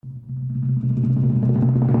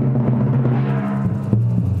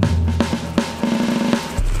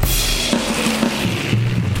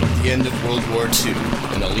War II,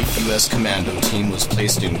 an elite U.S. commando team was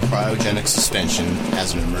placed in cryogenic suspension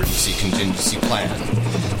as an emergency contingency plan.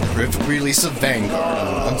 The horrific release of Vanguard on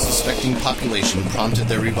an unsuspecting population prompted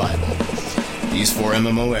their revival. These 4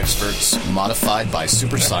 MMO experts, modified by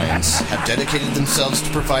super science, have dedicated themselves to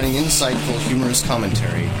providing insightful, humorous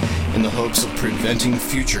commentary in the hopes of preventing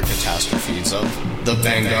future catastrophes of the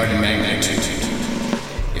Vanguard magnitude.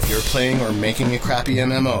 If you're playing or making a crappy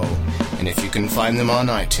MMO, and if you can find them on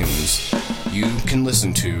iTunes, you can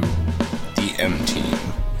listen to the M-Team.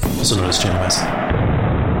 Also known as Chinwes.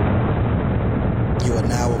 You are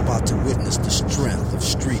now about to witness the strength of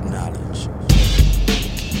street knowledge.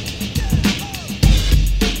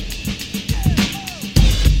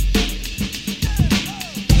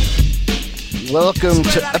 Welcome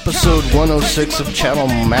to episode 106 of Channel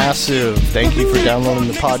Massive. Thank you for downloading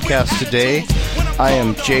the podcast today. I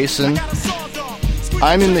am Jason.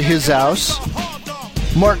 I'm in the his house.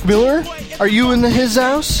 Mark Miller, are you in the his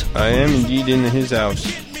house? I am indeed in his house.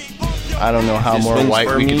 I don't know how This more one's white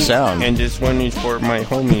for we me, can sound. And this one is for my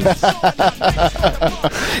homies.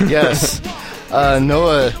 Yes.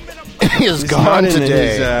 Noah is He's gone not in today.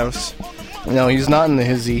 his house. No, he's not in the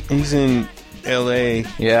hizzy. He's in L.A.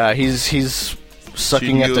 Yeah, he's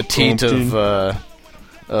sucking at the teat of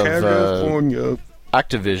California.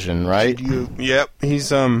 Activision, right? Yep.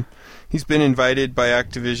 He's been invited by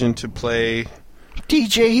Activision to play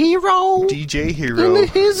DJ Hero DJ in Hero. the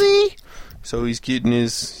hizzy. So he's doing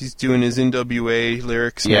his NWA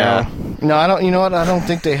lyrics Yeah. now. No, I don't. You know what? I don't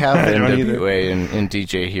think they have I don't NWA in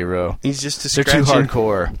DJ Hero. He's just They're too scratching.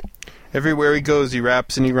 hardcore. Everywhere he goes, he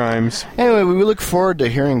raps and he rhymes. Anyway, we look forward to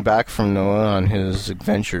hearing back from Noah on his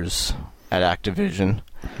adventures at Activision.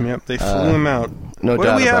 Yep, they flew him out. No What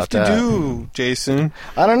doubt do we have about to that. do, Jason?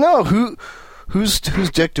 I don't know whose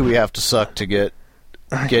dick do we have to suck to get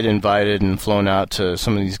invited and flown out to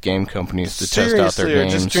some of these game companies to test out their Seriously, or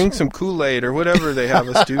games. just drink some Kool-Aid or whatever they have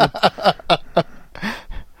us do.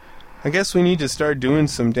 I guess we need to start doing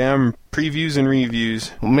some damn previews and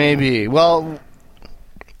reviews. Maybe. Well,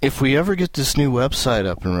 if we ever get this new website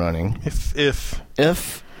up and running, If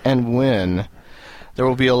and when, there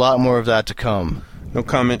will be a lot more of that to come. no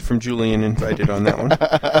comment from Julian invited on that one.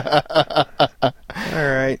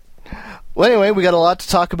 All right. Well, anyway, we got a lot to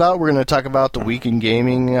talk about. We're going to talk about the week in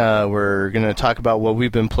gaming. We're going to talk about what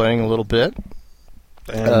we've been playing a little bit.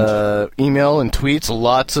 And Email and tweets.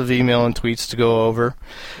 Lots of email and tweets to go over,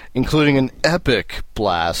 including an epic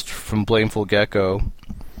blast from Blameful Gecko,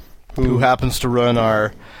 who happens to run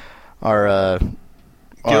our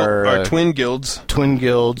twin guilds. twin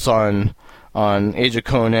guilds on Age of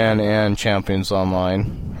Conan and Champions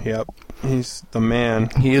Online. Yep. He's the man.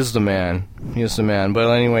 He is the man. He is the man. But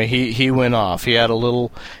anyway, he went off. He had a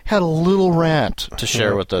little rant to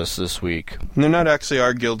share with us this week. And they're not actually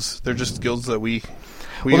our guilds. They're just guilds that we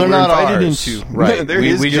Well, they're were not invited ours. into. Right. They're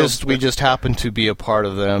his guilds, we but just happen to be a part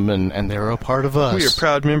of them, and they're a part of us. we are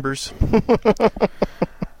proud members.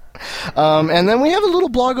 And then we have a little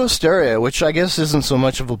blogosteria, which I guess isn't so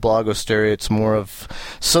much of a blogosteria. It's more of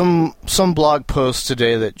some blog post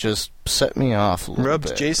today that just set me off a little Rubs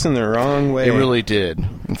bit. Jason the wrong way. It really did.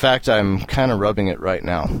 In fact, I'm kind of rubbing it right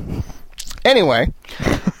now. Anyway,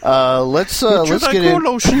 let's get in.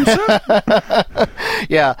 Lotion, sir?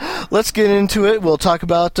 Yeah, let's get into it. We'll talk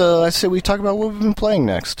about. I say we talk about what we've been playing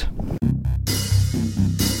next.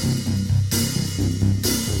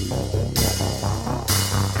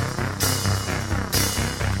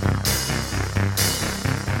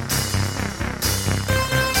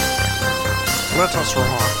 Let us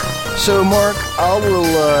rock. So, Mark,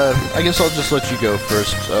 I guess I'll just let you go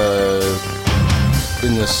first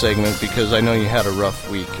in this segment because I know you had a rough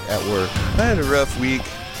week at work. I had a rough week.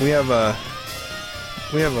 We have a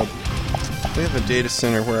data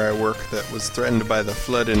center where I work that was threatened by the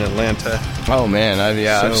flood in Atlanta. Oh man,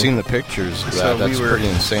 I've So- seen the pictures of so that. That's we were- pretty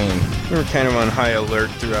insane. We were kind of on high alert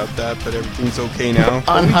throughout that, but everything's okay now.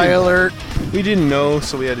 On high alert. We didn't know,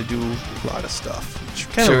 so we had to do a lot of stuff. Which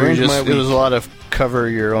kind So of ruined my it week. was a lot of cover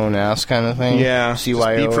your own ass kind of thing. Yeah, just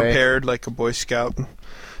CYOA. be prepared like a Boy Scout.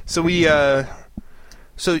 So we,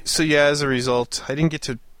 so yeah. As a result, I didn't get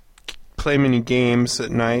to play many games at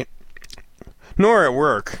night, nor at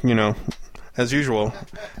work. As usual.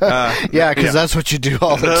 Yeah, because that's what you do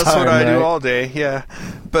all the time. That's what I do right? all day. Yeah,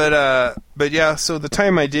 but yeah. So the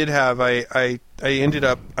time I did have, I ended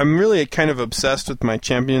up. I'm really kind of obsessed with my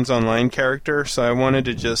Champions Online character, so I wanted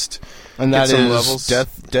to just And get that some is levels.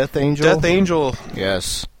 Death Angel. Death Angel.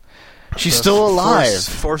 Yes. She's still alive.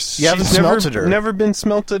 You haven't she's smelted her. Never been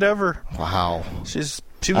smelted ever. Wow. She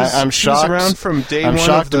was I'm shocked. around from day I'm one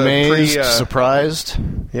shocked, of the amazed, pre. surprised.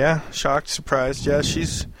 Yeah, shocked, surprised. Yeah,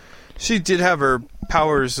 she's She did have her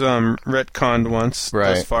powers retconned once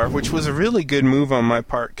thus far, which was a really good move on my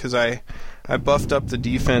part because I buffed up the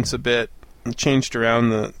defense a bit and changed around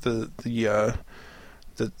the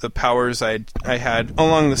powers I had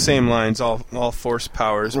along the same lines, all force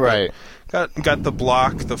powers. Right. Got the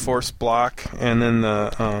block, the force block, and then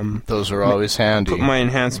the those are always handy. Put my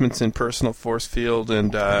enhancements in personal force field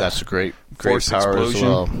and that's a great force power explosion. as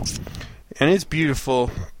well. And it's beautiful.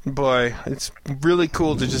 Boy, it's really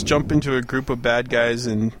cool to just jump into a group of bad guys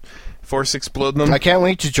and force explode them. I can't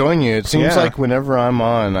wait to join you. It seems like whenever I'm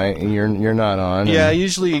on, you're not on. Yeah,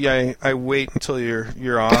 usually I wait until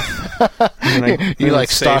you're off. And you like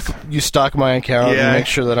stalk my account and make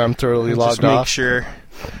sure that I'm thoroughly logged off. Make sure.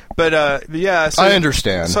 But yeah, so, I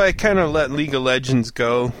understand. So I kind of let League of Legends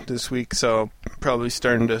go this week, so probably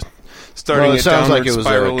starting it downward sounds like it was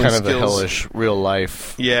kind of a hellish real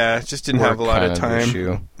life. Yeah, just didn't have a lot of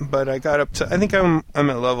time. But I got up to, I think I'm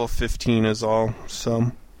at level 15 is all.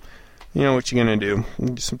 So you know what you're gonna do.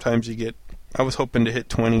 Sometimes you get. I was hoping to hit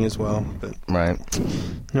 20 as well, but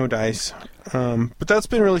no dice. But that's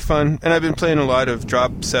been really fun, and I've been playing a lot of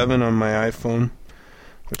Drop 7 on my iPhone.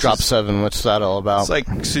 Drop 7, what's that all about? It's like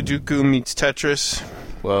Sudoku meets Tetris.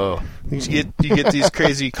 Whoa. You get these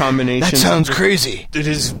crazy combinations. That sounds crazy. It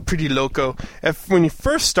is pretty loco. When you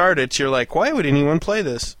first start it, you're like, why would anyone play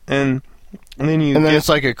this? And then it's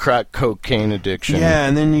like a crack cocaine addiction. Yeah,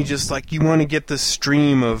 and then you just you want to get this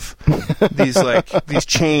stream of these these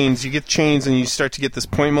chains. You get chains and you start to get this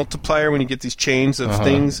point multiplier when you get these chains of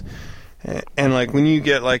things. And when you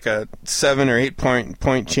get a 7 or 8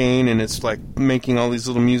 point chain and it's making all these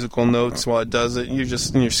little musical notes while it does it, you're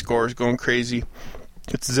just your score's going crazy.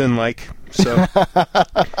 It's Zen-like. So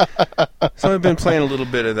I've been playing a little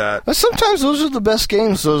bit of that. But sometimes those are the best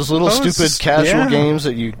games, those little stupid casual games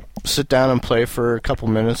that you sit down and play for a couple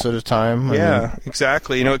minutes at a time.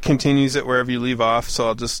 Exactly. It continues it wherever you leave off, so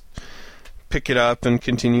I'll just pick it up and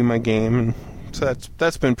continue my game. And so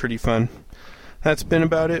that's been pretty fun. That's been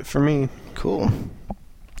about it for me. Cool.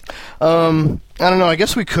 I don't know. I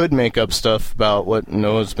guess we could make up stuff about what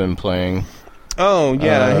Noah's been playing. Oh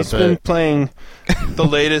yeah, he's been playing the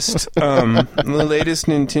latest Nintendo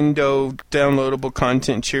downloadable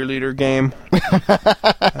content cheerleader game.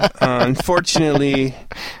 Unfortunately,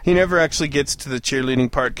 he never actually gets to the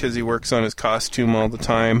cheerleading part because he works on his costume all the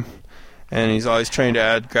time, and he's always trying to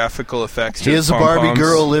add graphical effects. He is a Barbie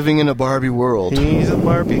girl living in a Barbie world. He's a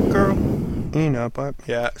Barbie girl.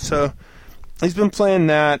 So he's been playing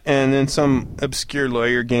that, and then some obscure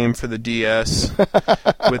lawyer game for the DS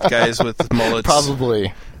with guys with mullets.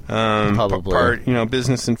 Probably.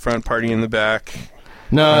 Business in front, party in the back.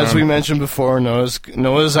 No, as we mentioned before,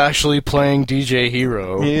 Noah's actually playing DJ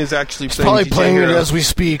Hero. He is actually He's playing probably DJ playing Hero. it as we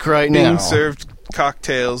speak right now. Being served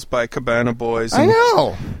cocktails by Cabana Boys. I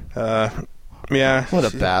know. Yeah.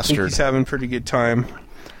 What a bastard. He's having a pretty good time.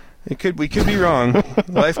 We could be wrong.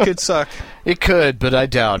 Life could suck. It could, but I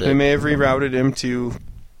doubt it. They may have rerouted him to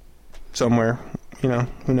somewhere. Who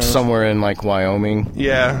knows? Somewhere in Wyoming.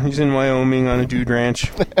 Yeah, he's in Wyoming on a dude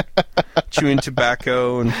ranch, chewing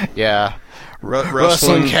tobacco and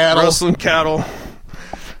rustling cattle.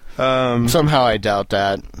 Somehow I doubt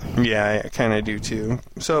that. Yeah, I kind of do too.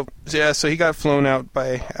 So he got flown out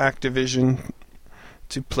by Activision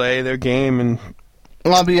to play their game, and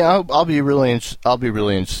I'll be really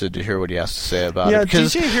interested to hear what he has to say about it,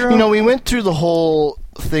 because DJ Hero, we went through the whole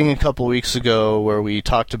thing a couple weeks ago where we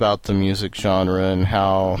talked about the music genre and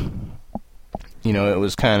how it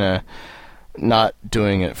was kind of not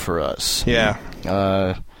doing it for us. Yeah.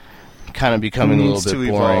 Kind of becoming a little bit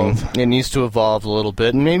boring. It needs to evolve a little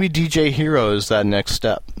bit, and maybe DJ Hero is that next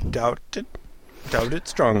step. Doubt it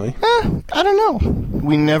strongly. I don't know.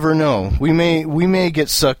 We never know. We may get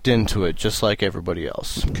sucked into it just like everybody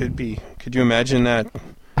else. Could be. Could you imagine that?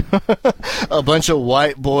 A bunch of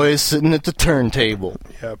white boys sitting at the turntable.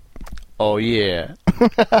 Yep. Oh yeah. 2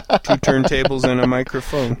 turntables and a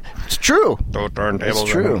microphone. It's true. 2 turntables. It's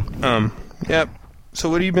true. Yep. So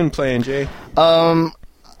what have you been playing, Jay?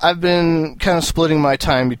 I've been kind of splitting my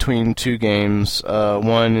time between 2 games.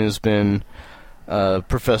 One has been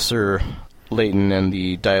Professor Layton and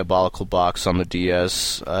the Diabolical Box on the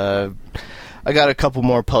DS. I got a couple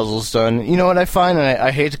more puzzles done. You know what I find, and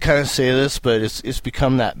I hate to kind of say this, but it's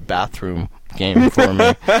become that bathroom game for me. You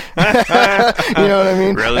know what I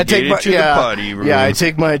mean? Relegated to the potty room. Yeah, I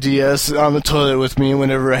take my DS on the toilet with me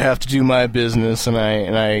whenever I have to do my business, and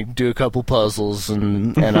I do a couple puzzles,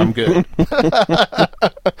 and I'm good.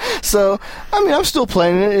 So, I'm still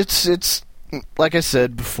playing it. It's like I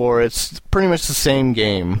said before, it's pretty much the same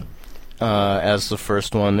game as the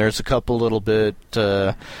first one. There's a couple little bit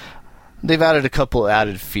they've added a couple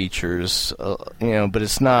added features, but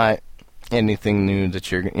it's not anything new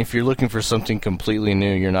that if you're looking for something completely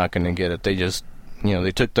new, you're not going to get it. They just,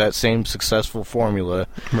 they took that same successful formula,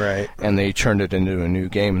 Right. and they turned it into a new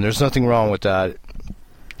game. And there's nothing wrong with that.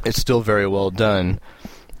 It's still very well done.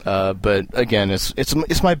 But again,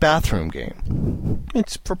 it's my bathroom game.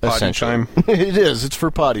 It's for potty Essentially. time. It is. It's for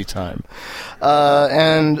potty time.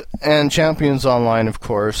 And Champions Online, of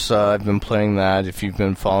course. I've been playing that. If you've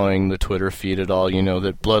been following the Twitter feed at all, you know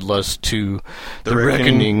that Bloodlust 2: The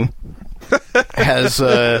Reckoning has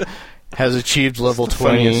achieved level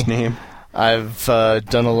 20. Funniest name. I've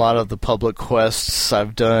done a lot of the public quests.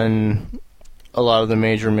 I've done a lot of the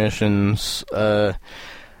major missions.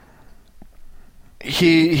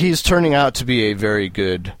 He's turning out to be a very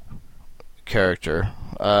good character.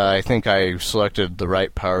 I think I selected the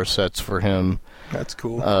right power sets for him. That's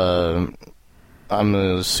cool. I'm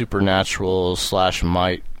a supernatural /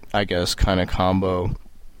 might, I guess, kind of combo,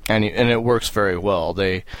 and it works very well.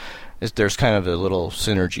 There's kind of a little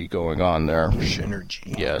synergy going on there.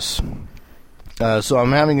 Synergy. Yes. So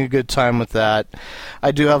I'm having a good time with that. I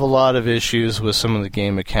do have a lot of issues with some of the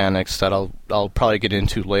game mechanics that I'll probably get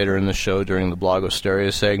into later in the show during the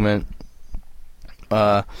Blogosteria segment.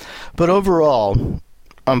 But overall,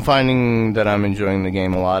 I'm finding that I'm enjoying the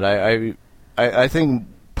game a lot. I think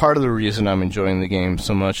part of the reason I'm enjoying the game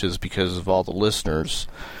so much is because of all the listeners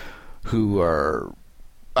who are,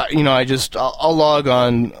 I'll log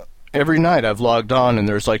on. Every night I've logged on, and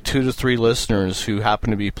there's like 2 to 3 listeners who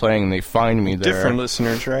happen to be playing, and they find me there. Different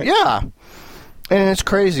listeners, right? Yeah. And it's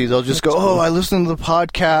crazy. They'll just go, oh, I listened to the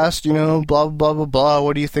podcast, blah, blah, blah, blah, blah.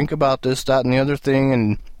 What do you think about this, that, and the other thing?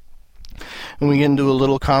 And we get into a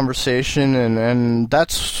little conversation, and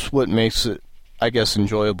that's what makes it, I guess,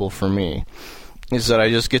 enjoyable for me, is that I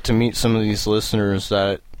just get to meet some of these listeners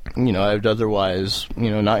that, I'd otherwise,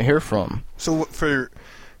 not hear from. So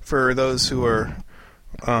for those who are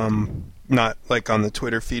not like on the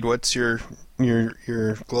Twitter feed, what's your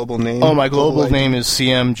global name? Oh, my global name is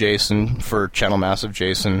CM Jason for Channel Massive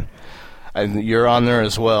Jason. You're on there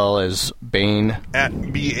as well as Bane. At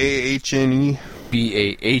BAHNE.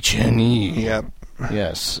 BAHNE. Yep.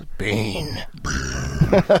 Yes, Bane.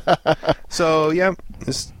 So, yep,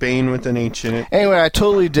 it's Bane with an H in it. Anyway, I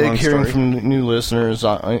totally dig Long hearing story. from new listeners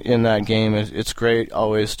in that game. It's great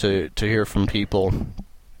always to hear from people.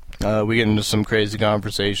 We get into some crazy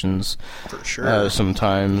conversations For sure.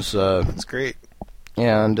 sometimes. That's great.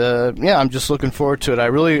 And I'm just looking forward to it. I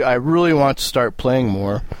really want to start playing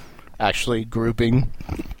more, actually grouping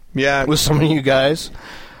Yeah. with some of you guys.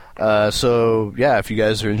 So yeah, if you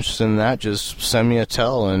guys are interested in that, just send me a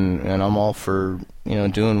tell, and I'm all for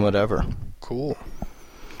doing whatever. Cool.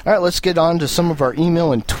 All right, let's get on to some of our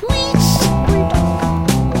email and tweets.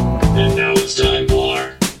 And now it's time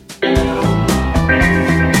for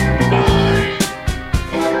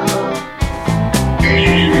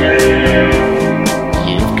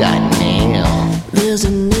You've got mail. There's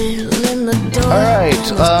a nail in the door. All right,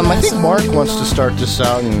 I think Mark wants to start this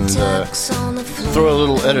out and throw a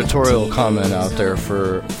little editorial comment out there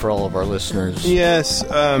for all of our listeners. Yes,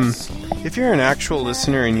 if you're an actual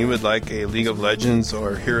listener and you would like a League of Legends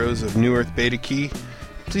or Heroes of New Earth beta key,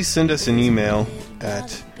 please send us an email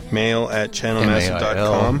at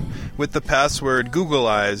mail@channelmassive.com with the password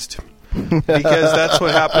Googleized, because that's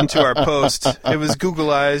what happened to our post. It was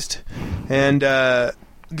Googleized, and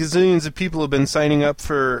gazillions of people have been signing up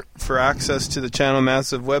for access to the Channel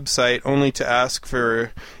Massive website, only to ask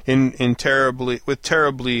for with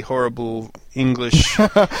terribly horrible English.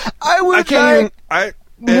 I would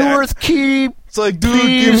New Earth key. It's like, dude,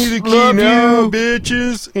 please, give me the key love now, you.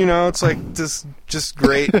 bitches. It's like just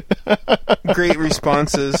great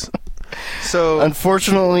responses. So,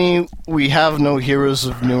 Unfortunately, we have no Heroes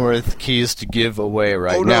of New Earth keys to give away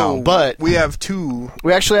now, but we have 2.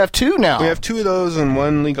 we actually have 2 now. We have 2 of those and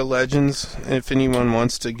 1 League of Legends. If anyone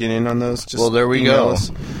wants to get in on those, just Well, there we email go.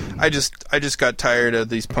 us. I just got tired of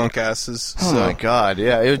these punk asses. Oh my god,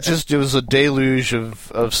 yeah. It was a deluge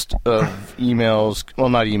of emails. Well,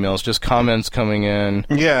 not emails, just comments coming in.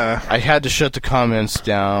 Yeah. I had to shut the comments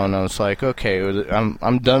down. I was like, okay,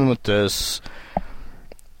 I'm done with this.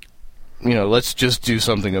 Let's just do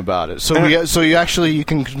something about it. So you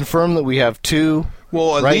can confirm that we have 2.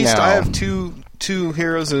 Well, at right least now. I have two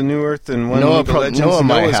Heroes of New Earth and 1 Noah League of Legends. Noah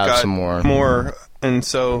might Noah's have got some more. And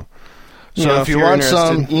so, So if you you're want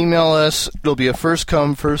interested, some, email us. It'll be a first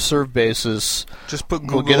come, first served basis. just put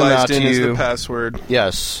we'll get 'em out Googleized in to as the you. password.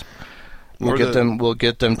 Yes. We'll Or get the- them. We'll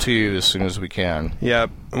get them to you as soon as we can. Yeah,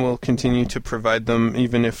 we'll continue to provide them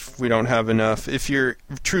even if we don't have enough. If you're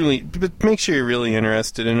truly, but make sure you're really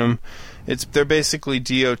interested in them, They're basically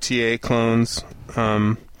DOTA clones.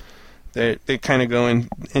 They kind of go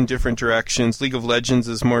in different directions. League of Legends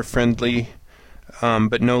is more friendly,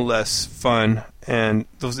 but no less fun. And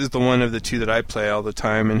this is the one of the two that I play all the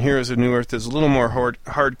time. And Heroes of New Earth is a little more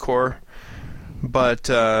hardcore, but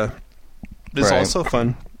is also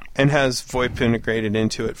fun. And has VoIP integrated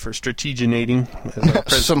into it for strateginating,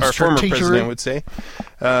 as our former president would say.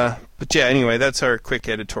 But yeah, anyway, that's our quick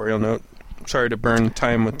editorial note. Sorry to burn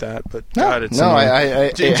time with that, but God, it's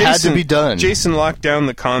it had to be done. Jason locked down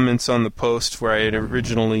the comments on the post where I had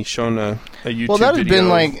originally shown a YouTube video. Well, that had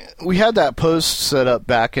been we had that post set up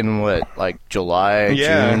back in July,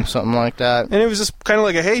 June, something like that. And it was just kind of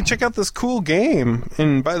like hey, check out this cool game.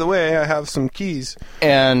 And by the way, I have some keys.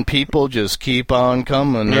 And people just keep on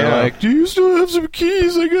coming. They're like, do you still have some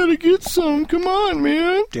keys? I gotta get some. Come on,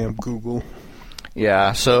 man. Damn Google.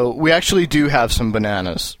 Yeah, so we actually do have some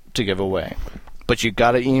bananas to give away, but you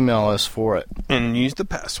gotta email us for it and use the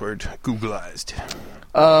password Googleized.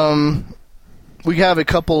 We have a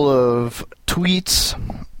couple of tweets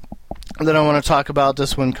that I want to talk about.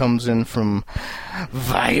 This one comes in from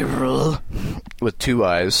Viral with 2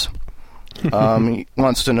 eyes. He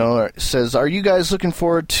wants to know, says, are you guys looking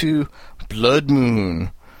forward to Blood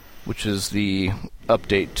Moon, which is the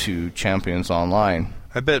update to Champions Online?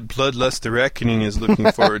 I bet Bloodlust the Reckoning is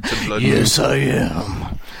looking forward to Blood Moon. Yes, I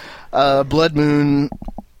am. Blood Moon,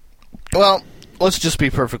 well, let's just be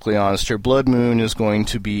perfectly honest here. Blood Moon is going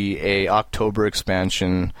to be a October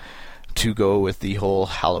expansion to go with the whole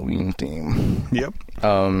Halloween theme. Yep.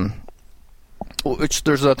 Which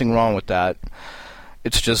there's nothing wrong with that.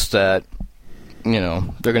 It's just that,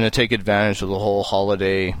 they're going to take advantage of the whole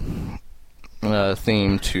holiday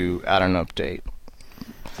theme to add an update.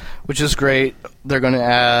 Which is great. They're going to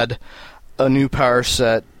add a new power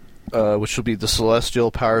set, which will be the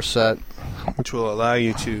Celestial power set. Which will allow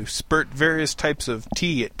you to spurt various types of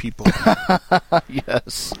tea at people.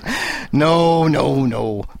 Yes. No.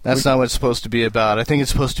 That's not what it's supposed to be about. I think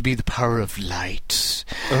it's supposed to be the power of light.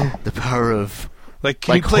 Oh. The power of...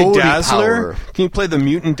 Can you play Dazzler? Power. Can you play the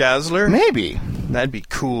Mutant Dazzler? Maybe. That'd be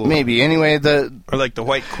cool. Maybe. Anyway, or like the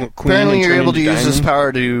White Queen. Apparently you're able to use this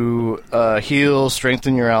power to heal,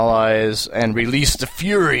 strengthen your allies, and release the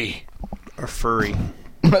Fury. Or Furry.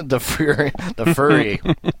 the Furry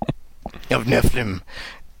of Nephilim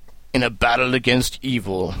in a battle against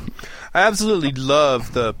evil. I absolutely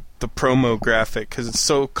love the promo graphic because it's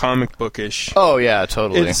so comic bookish. Oh yeah,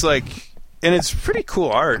 totally. It's and it's pretty cool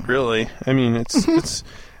art, really. I mean, it's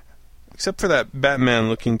except for that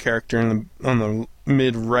Batman-looking character on the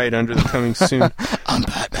mid right under the coming soon. I'm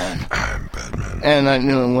Batman.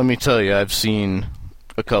 And let me tell you, I've seen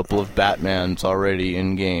a couple of Batmans already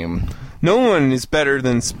in game. No one is better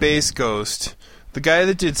than Space Ghost. The guy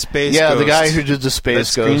that did Space Ghost. Yeah, the guy who did the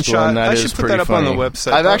Space Ghost one. That is pretty funny. I should put that up on the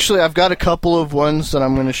website. I've got a couple of ones that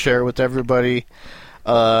I'm going to share with everybody.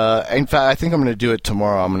 In fact, I think I'm going to do it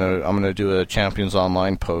tomorrow. I'm going to do a Champions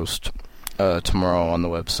Online post tomorrow on the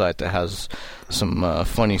website that has some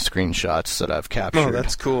funny screenshots that I've captured. Oh,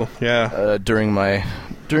 that's cool. Yeah. During my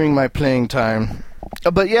playing time.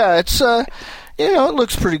 But yeah, it's it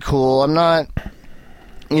looks pretty cool. I'm not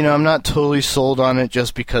totally sold on it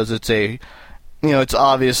just because it's it's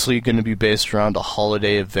obviously going to be based around a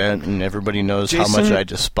holiday event, and everybody knows how much I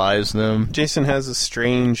despise them. Jason has a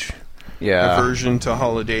strange aversion to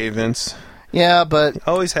holiday events. Yeah, but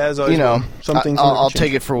always will. Something. I'll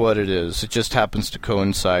take it for what it is. It just happens to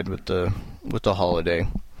coincide with the holiday.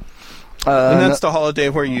 And that's the holiday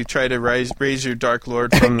where you try to raise your Dark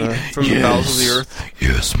Lord from the bowels of the earth.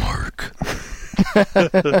 Yes, Mark.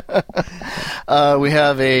 We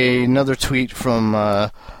have another tweet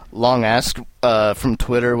from Long Ask from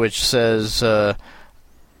Twitter, which says, "I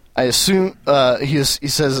assume he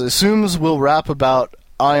says assumes we'll rap about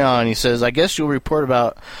Ion." He says, "I guess you'll report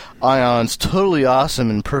about Ion's totally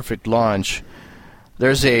awesome and perfect launch.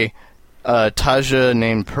 There's a Taja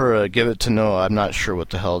named Pura. Give it to Noah." I'm not sure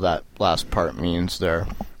what the hell that last part means there.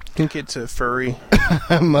 I think it's a furry.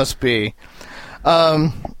 Must be.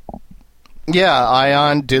 Yeah,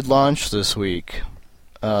 Ion did launch this week.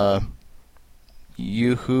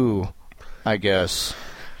 Yoo-hoo, I guess.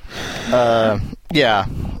 Yeah.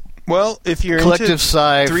 Well, if you're Collective into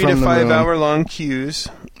sigh 3 from to the 5 moon. hour long queues,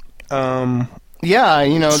 yeah,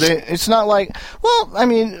 it's not like... Well, I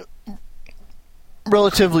mean,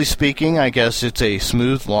 relatively speaking, I guess it's a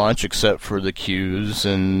smooth launch except for the queues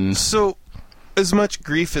and... So, as much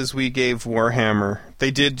grief as we gave Warhammer,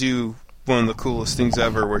 they did do one of the coolest things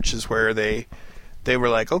ever, which is where they were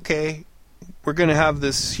like, okay, we're going to have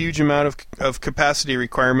this huge amount of capacity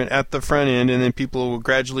requirement at the front end, and then people will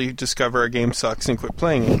gradually discover our game sucks and quit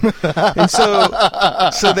playing it. And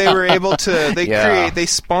so they were able to they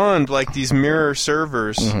spawned like these mirror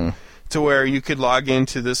servers to where you could log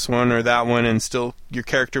into this one or that one, and still your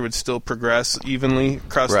character would still progress evenly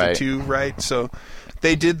across the two, right? So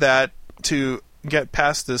they did that to get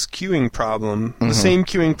past this queuing problem, the same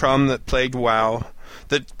queuing problem that plagued WoW.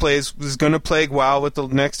 That was going to plague WoW with the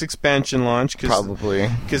next expansion launch, probably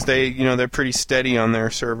because they're pretty steady on their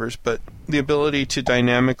servers. But the ability to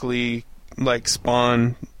dynamically like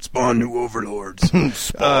spawn new overlords,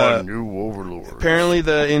 new overlords. Apparently,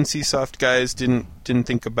 the NCSoft guys didn't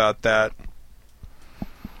think about that.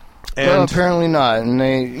 And well, apparently not, and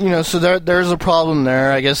they so there's a problem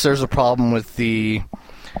there. I guess there's a problem with the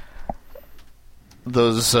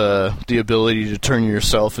ability to turn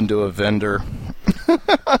yourself into a vendor.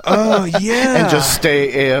 Oh yeah, and just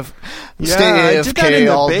stay I did that in AFK the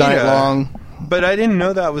all beta, night long. But I didn't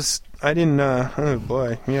know that was. I didn't. Oh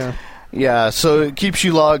boy, yeah. Yeah, so it keeps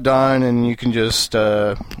you logged on, and you can just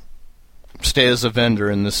stay as a vendor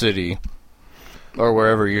in the city or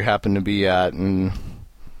wherever you happen to be at. And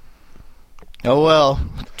oh well,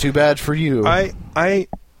 too bad for you. I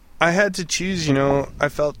had to choose. I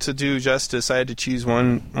felt to do justice, I had to choose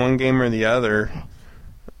one game or the other.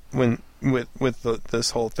 With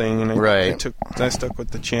this whole thing, and I stuck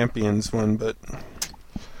with the Champions one, but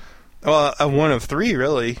one of three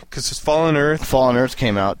really, because it's Fallen Earth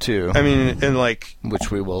came out too. I mean, and like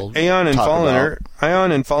which we will Aeon and talk Fallen about. Earth.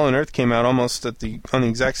 Aeon and Fallen Earth came out almost on the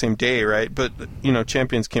exact same day, right? But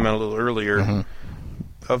Champions came out a little earlier.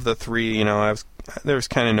 Of the three, there was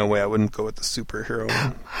kind of no way I wouldn't go with the superhero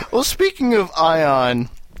one. Well, speaking of Aeon,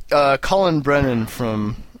 Colin Brennan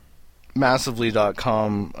from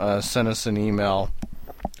Massively.com sent us an email.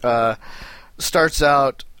 Starts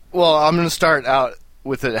out. Well, I'm going to start out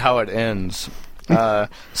with it how it ends.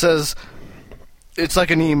 Says it's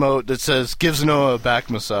like an emote that says gives Noah a back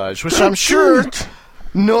massage, which I'm sure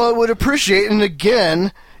Noah would appreciate. And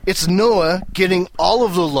again, it's Noah getting all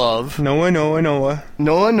of the love. Noah.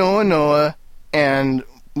 And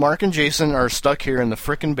Mark and Jason are stuck here in the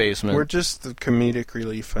frickin' basement. We're just the comedic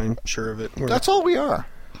relief. I'm sure of it. That's all we are.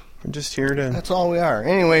 We're just here to... That's all we are.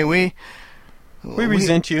 Anyway, we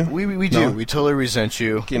resent you. We do. We totally resent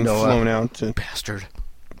you. Getting Noah. flown out to Bastard.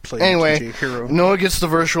 play Anyway, DJ Hero. Noah gets the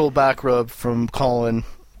virtual back rub from Colin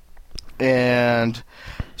and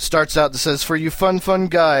starts out that says, for you fun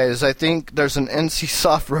guys, I think there's an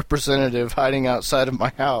NCSoft representative hiding outside of my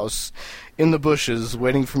house in the bushes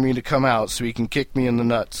waiting for me to come out so he can kick me in the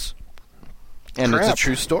nuts. And Crap. It's a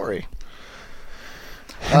true story.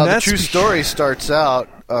 The true story starts out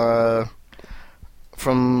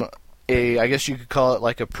from I guess you could call it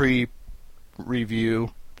like a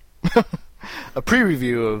pre-review. A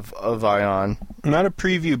pre-review of Ion. Not a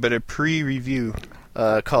preview, but a pre-review.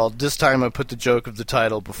 Called This Time I Put the Joke of the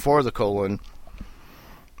Title Before the Colon.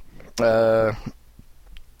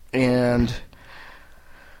 And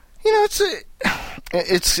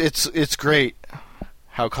it's great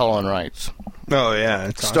how Colin writes. Oh yeah,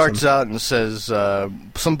 it's Starts awesome. out and says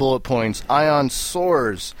some bullet points. Ion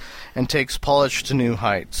soars and takes polish to new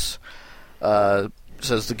heights.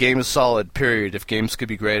 Says the game is solid, period. If games could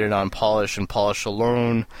be graded on polish and polish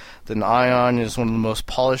alone, then Ion is one of the most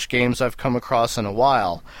polished games I've come across in a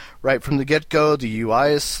while. Right from the get-go, the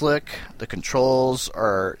UI is slick, the controls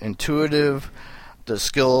are intuitive, the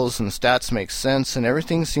skills and stats make sense, and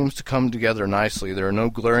everything seems to come together nicely. There are no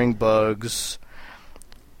glaring bugs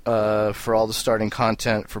for all the starting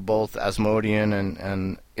content for both Asmodean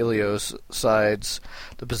and Ilios sides.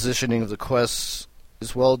 The positioning of the quests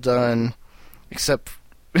is well done. Except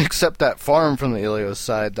that farm from the Ilios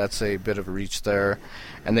side, that's a bit of a reach there,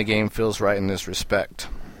 and the game feels right in this respect.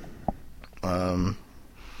 Another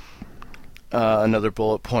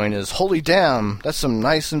bullet point is, holy damn, that's some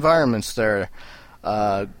nice environments there.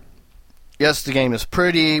 Yes, the game is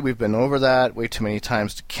pretty. We've been over that way too many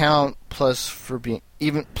times to count.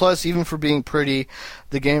 Even for being pretty,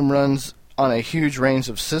 the game runs on a huge range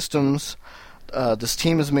of systems. This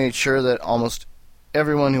team has made sure that almost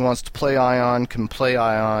everyone who wants to play Ion can play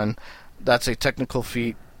Ion. That's a technical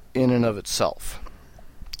feat in and of itself.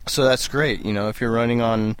 So that's great. If you're running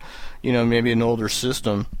on, maybe an older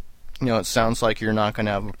system, it sounds like you're not going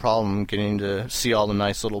to have a problem getting to see all the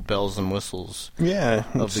nice little bells and whistles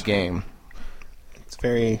of the game. It's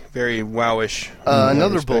very, very wowish.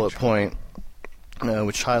 Another bullet point,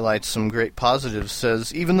 which highlights some great positives,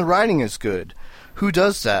 says, even the writing is good. Who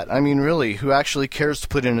does that? I mean, really, who actually cares to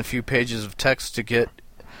put in a few pages of text to get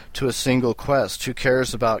to a single quest? Who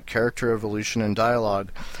cares about character evolution and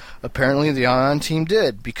dialogue? Apparently the Ion team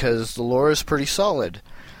did, because the lore is pretty solid.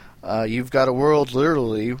 You've got a world,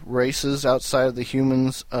 literally, races outside of the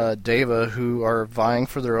humans, Deva, who are vying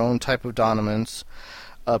for their own type of dominance.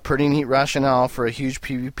 A pretty neat rationale for a huge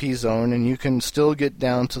PvP zone, and you can still get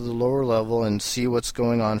down to the lower level and see what's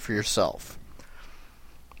going on for yourself.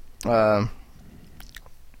 So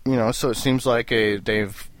it seems like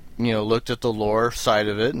they've looked at the lore side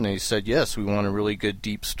of it, and they said, yes, we want a really good,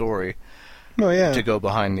 deep story to go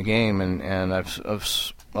behind the game, and I've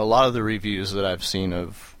a lot of the reviews that I've seen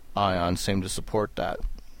of Ion seem to support that.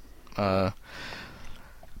 But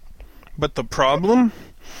the problem?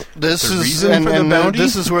 This the is reason for the bounty?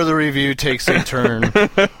 This is where the review takes a turn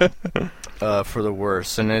for the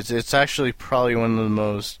worse, and it's actually probably one of the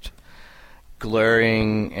most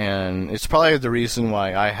glaring, and it's probably the reason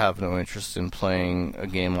why I have no interest in playing a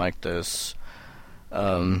game like this.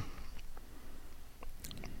 So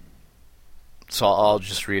I'll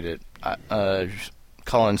just read it.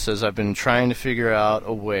 Colin says, I've been trying to figure out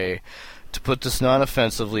a way to put this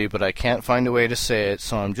non-offensively, but I can't find a way to say it,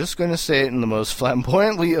 so I'm just going to say it in the most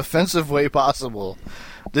flamboyantly offensive way possible.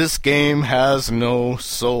 This game has no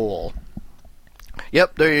soul.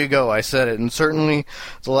 Yep, there you go, I said it, and certainly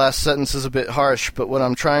the last sentence is a bit harsh, but what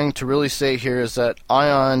I'm trying to really say here is that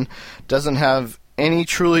Ion doesn't have any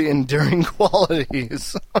truly endearing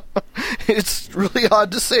qualities. It's really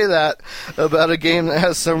odd to say that about a game that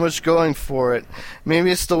has so much going for it.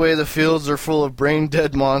 Maybe it's the way the fields are full of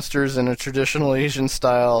brain-dead monsters in a traditional Asian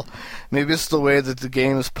style. Maybe it's the way that the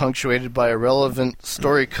game is punctuated by irrelevant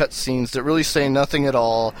story cutscenes that really say nothing at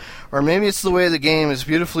all. Or maybe it's the way the game is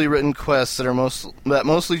beautifully written quests that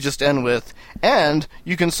mostly just end with, and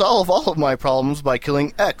you can solve all of my problems by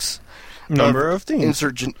killing X number of things.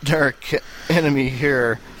 Insert generic enemy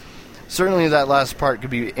here. Certainly that last part could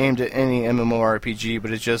be aimed at any MMORPG,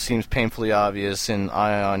 but it just seems painfully obvious in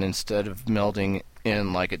Ion instead of melding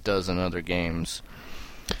in like it does in other games.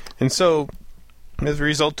 And so, as a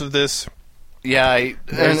result of this,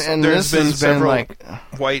 there's been several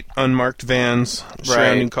white unmarked vans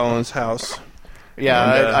surrounding Right. Colin's house.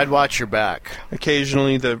 Yeah, And, I'd watch your back.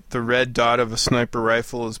 Occasionally, the red dot of a sniper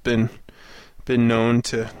rifle has been known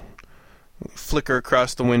to flicker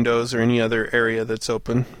across the windows or any other area that's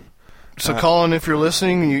open. So, Colin, if you're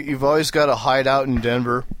listening, you've always got a hideout in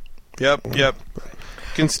Denver. Yep. You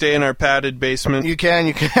can stay in our padded basement. You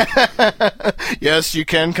can. Yes, you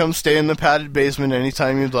can come stay in the padded basement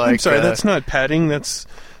anytime you'd like. I'm sorry, that's not padding. That's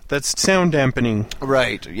sound dampening.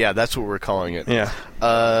 Right. Yeah, that's what we're calling it. Yeah.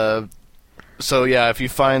 So yeah, if you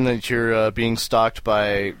find that you're being stalked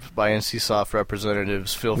by NCSoft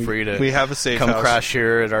representatives, feel free to we have a safe come house. crash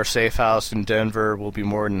here at our safe house in Denver. We'll be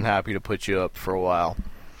more than happy to put you up for a while.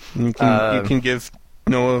 You can give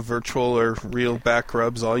Noah virtual or real back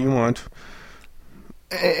rubs all you want.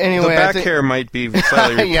 Anyway, the back hair might be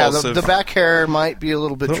slightly repulsive. yeah, the back hair might be a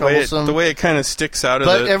little bit troublesome. The way it kind of sticks out of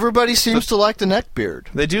but it. everybody seems to like the neck beard.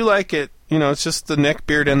 They do like it. It's just the neck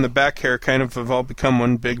beard and the back hair kind of have all become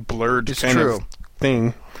one big blurred It's kind true. of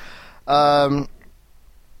thing. The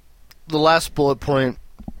last bullet point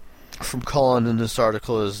from Colin in this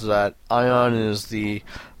article is that Ion is the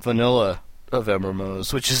vanilla of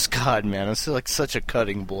MMOs, which is, God, man, it's like such a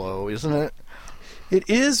cutting blow, isn't it? It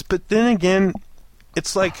is, but then again,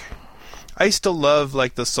 it's like I used to love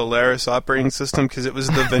like the Solaris operating system because it was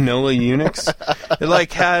the vanilla Unix. It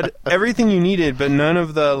like had everything you needed, but none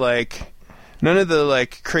of the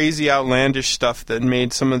crazy outlandish stuff that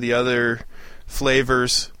made some of the other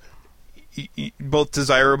flavors both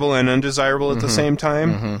desirable and undesirable at the same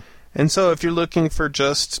time. Mm-hmm. And so if you're looking for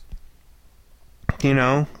just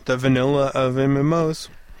the vanilla of MMOs,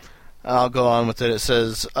 I'll go on with it. It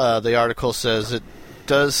says, the article says it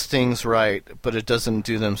does things right, but it doesn't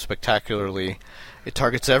do them spectacularly. It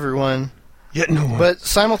targets everyone, yet no one. but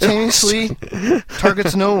simultaneously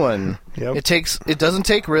targets no one. Yep. It doesn't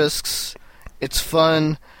take risks. It's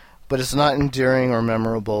fun, but it's not endearing or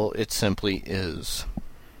memorable. It simply is.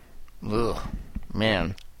 Ugh,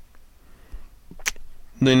 man.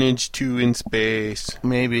 Lineage 2 in space.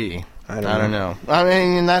 Maybe. I don't know. I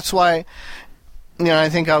mean, and that's why, I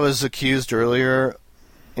think I was accused earlier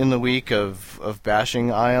in the week of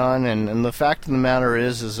bashing Ion, and the fact of the matter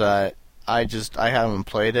is that I haven't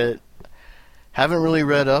played it, haven't really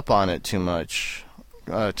read up on it too much,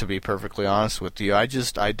 to be perfectly honest with you. I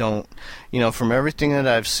don't, from everything that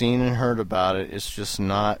I've seen and heard about it, it's just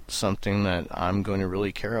not something that I'm going to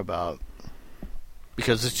really care about,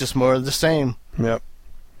 because it's just more of the same. Yep.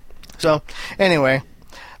 So, anyway,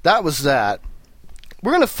 that was that.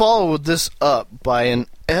 We're going to follow this up by an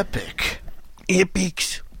epic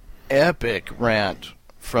rant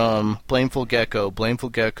from Blameful Gecko. Blameful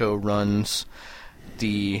Gecko runs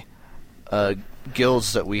the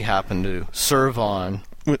guilds that we happen to serve on.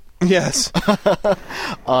 Yes.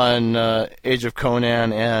 On Age of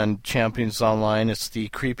Conan and Champions Online. It's the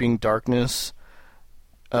Creeping Darkness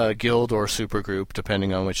guild or supergroup,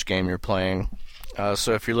 depending on which game you're playing.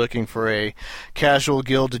 So if you're looking for a casual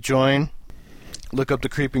guild to join, look up the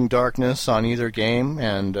Creeping Darkness on either game,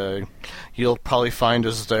 and you'll probably find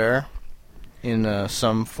us there in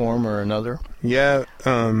some form or another. Yeah,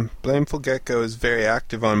 Blameful Gecko is very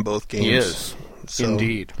active on both games. He is,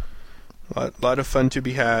 indeed. A lot of fun to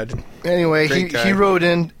be had. Anyway, Great he wrote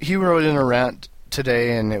in a rant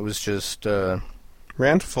today, and it was just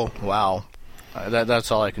Rantful. wow.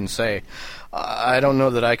 That's all I can say. I don't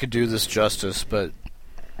know that I could do this justice, but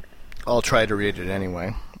I'll try to read it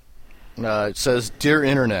anyway. It says, "Dear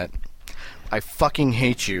Internet, I fucking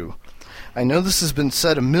hate you. I know this has been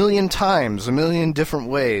said a million times, a million different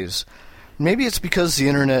ways. Maybe it's because the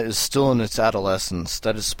Internet is still in its adolescence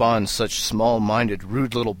that it spawns such small-minded,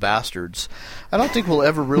 rude little bastards. I don't think we'll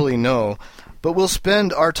ever really know, but we'll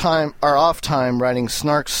spend our off time writing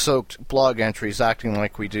snark-soaked blog entries acting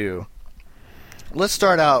like we do. Let's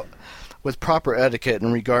start out with proper etiquette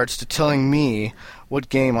in regards to telling me what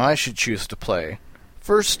game I should choose to play.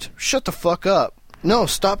 First, shut the fuck up. No,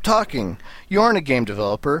 stop talking. You aren't a game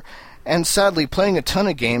developer, and sadly playing a ton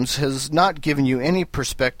of games has not given you any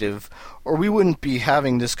perspective, or we wouldn't be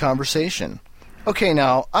having this conversation. Okay,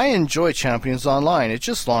 now, I enjoy Champions Online. It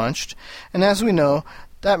just launched, and as we know,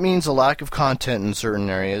 that means a lack of content in certain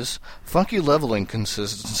areas, funky leveling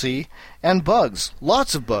consistency, and bugs.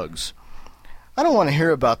 Lots of bugs. I don't want to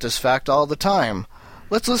hear about this fact all the time.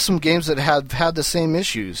 Let's list some games that have had the same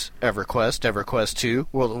issues. EverQuest, EverQuest 2,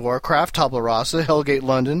 World of Warcraft, Tabula Rasa, Hellgate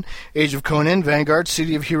London, Age of Conan, Vanguard,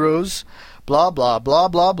 City of Heroes, blah, blah, blah,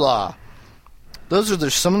 blah, blah. Those are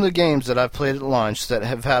some of the games that I've played at launch that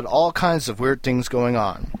have had all kinds of weird things going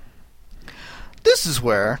on. This is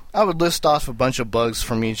where I would list off a bunch of bugs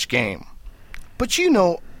from each game. But you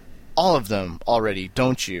know all of them already,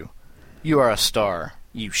 don't you? You are a star,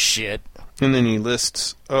 you shit." And then he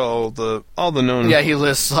lists all the known... Yeah, he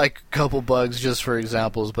lists like a couple bugs just for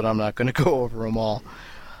examples, but I'm not going to go over them all.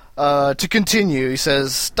 To continue, he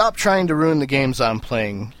says, "Stop trying to ruin the games I'm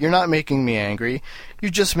playing. You're not making me angry. You're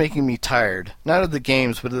just making me tired. Not of the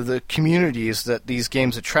games, but of the communities that these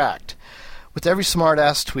games attract. With every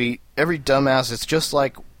smart-ass tweet, every dumbass, it's just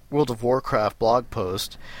like World of Warcraft blog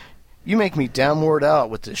post. You make me damn wore out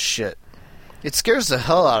with this shit. It scares the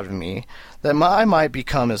hell out of me that I might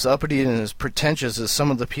become as uppity and as pretentious as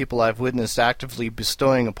some of the people I've witnessed actively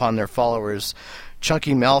bestowing upon their followers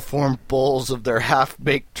chunky malformed bowls of their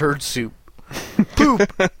half-baked turd soup. Poop!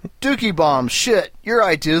 Dookie bomb! Shit! Your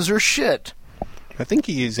ideas are shit!" I think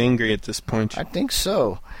he is angry at this point. I think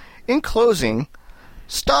so. In closing,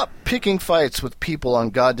 stop picking fights with people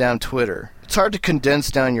on goddamn Twitter. It's hard to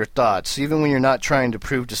condense down your thoughts, even when you're not trying to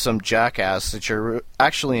prove to some jackass that you're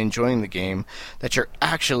actually enjoying the game, that you're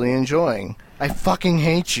actually enjoying. I fucking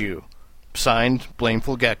hate you. Signed,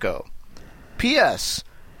 Blameful Gecko. P.S.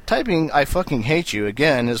 Typing "I fucking hate you"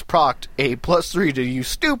 again is procced a +3 to you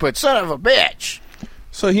stupid son of a bitch.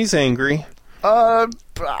 So he's angry. I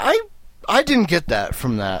didn't get that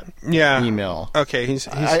from that email. Okay, he's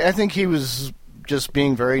I think he was just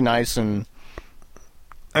being very nice and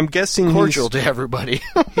I'm guessing cordial to everybody.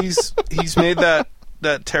 he's made that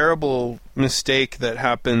terrible mistake that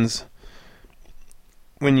happens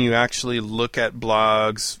when you actually look at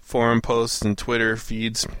blogs, forum posts, and Twitter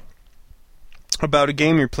feeds about a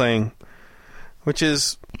game you're playing, which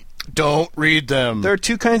is... Don't read them. There are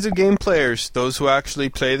two kinds of game players: those who actually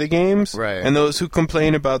play the games, right, and those who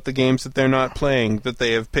complain about the games that they're not playing, that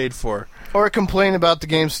they have paid for. Or complain about the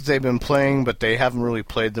games that they've been playing, but they haven't really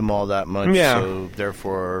played them all that much, yeah. So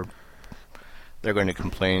therefore they're going to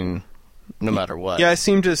complain no matter what. Yeah, I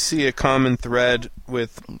seem to see a common thread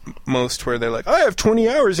with most where they're like, "I have 20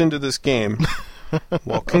 hours into this game."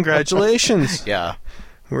 Well, congratulations. Yeah.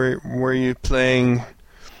 Were you playing,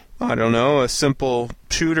 I don't know, a simple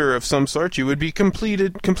shooter of some sort, you would be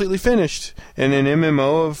completely finished. And an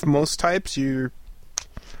MMO of most types, you're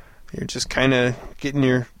just kind of getting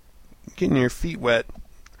your feet wet.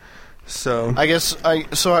 So I guess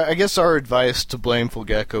our advice to Blameful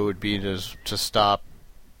Gecko would be to stop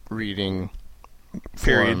reading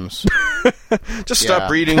forums. Just stop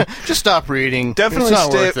reading. Just stop reading.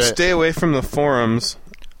 Definitely stay away from the forums,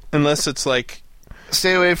 unless it's like...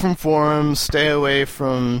 Stay away from forums, stay away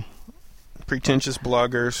from... pretentious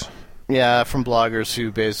bloggers. Yeah, from bloggers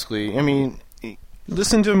who basically... I mean...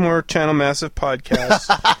 Listen to more Channel Massive podcasts.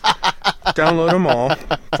 Download them all.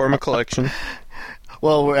 Form a collection.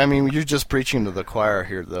 Well, I mean, you're just preaching to the choir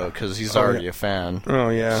here, though, because he's already a fan. Oh,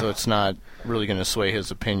 yeah. So it's not really going to sway his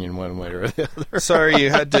opinion one way or the other. Sorry you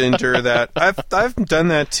had to endure that. I've done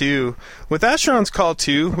that too with Asheron's Call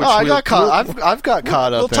 2. Which I've got caught up.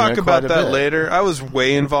 We'll talk about that bit. later. I was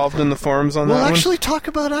way involved in the forums on We'll that actually talk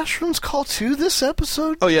about Asheron's Call 2 this episode?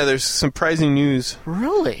 one. Oh yeah, there's surprising news.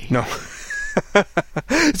 Really? No.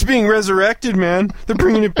 It's being resurrected, man. They're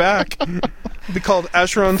bringing it back. It'll be called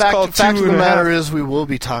Asheron's Call 2. Fact of the matter is, we will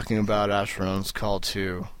be talking about Asheron's Call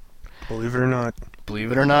 2. Believe it or not.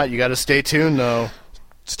 Believe it or not, you got to stay tuned, though.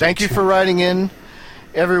 Thank you for writing in,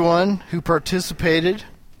 everyone who participated.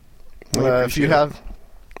 If you have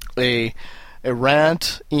a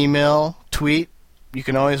rant, email, tweet, you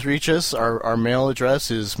can always reach us. Our mail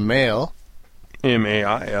address is mail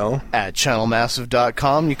MAIL at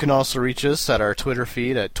channelmassive.com. You can also reach us at our Twitter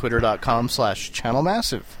feed at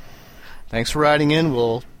twitter.com/channelmassive. Thanks for writing in.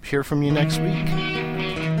 We'll hear from you next week.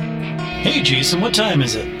 Hey, Jason, what time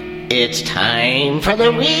is it? It's time for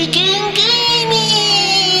the Week in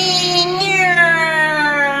Gaming!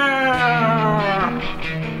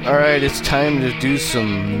 Yeah! Alright, it's time to do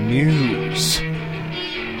some news.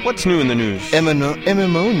 What's new in the news?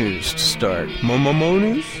 MMO news to start. Momo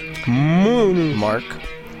news? Momo news. Mark.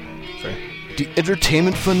 Sorry. The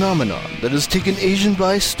entertainment phenomenon that has taken Asia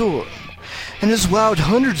by storm and has wowed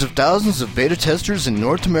hundreds of thousands of beta testers in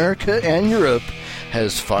North America and Europe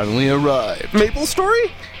has finally arrived. Maple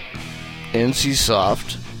Story?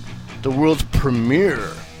 NCSoft, the world's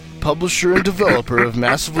premier publisher and developer of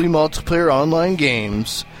massively multiplayer online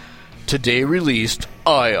games, today released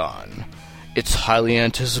Ion, its highly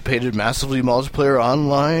anticipated massively multiplayer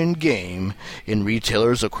online game in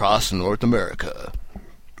retailers across North America.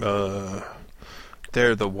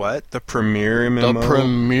 They're the what? The premier MMO? The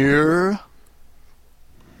premier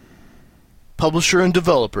publisher and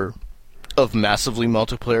developer of massively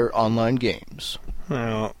multiplayer online games.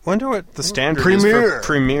 I wonder what the standard is Premier. for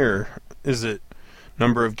premier. Is it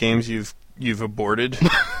number of games you've aborted?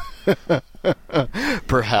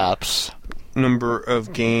 Perhaps. Number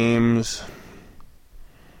of games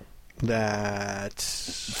that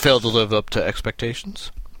Failed to live up to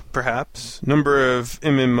expectations? perhaps. Number of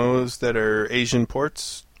MMOs that are Asian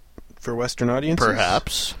ports for Western audiences?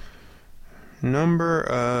 Perhaps. Number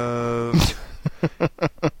of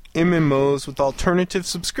MMOs with alternative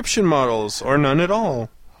subscription models, or none at all.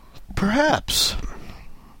 Perhaps.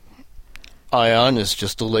 Ion is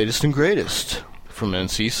just the latest and greatest from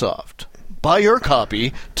NCSoft. Buy your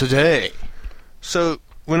copy today. So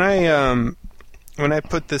when I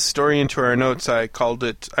put this story into our notes, I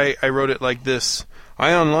wrote it like this: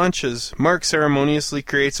 Ion launches. Mark ceremoniously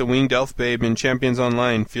creates a winged elf babe in Champions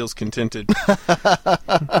Online. Feels contented.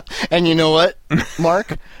 And you know what,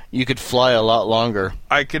 Mark? You could fly a lot longer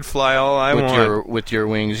I could fly all I want. with your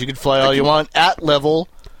wings. You could fly all you want at level.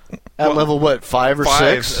 Level what? 5 or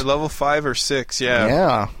 6? Level 5 or 6. Yeah.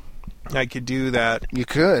 Yeah, I could do that you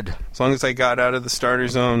could. as long as I got out of the starter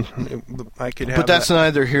zone. I could have. But that's that.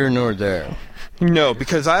 neither here nor there. No,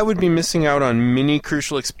 because I would be missing out on many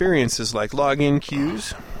crucial experiences like login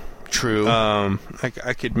queues. True. I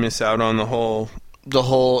could miss out on the whole.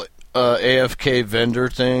 AFK vendor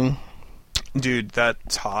thing. Dude,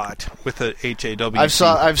 that's hot with a HAW.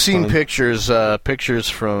 I've seen pictures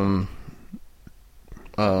from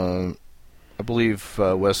I believe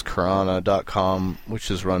westkarana.com,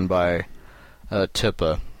 which is run by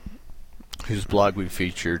Tippa, whose blog we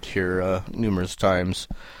featured here numerous times.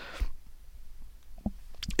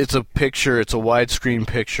 It's a widescreen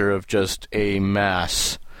picture of just a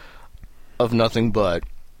mass of nothing but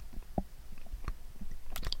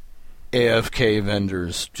AFK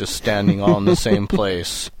vendors just standing all in the same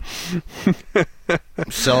place,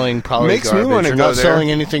 selling probably Makes me garbage wanna or go not there.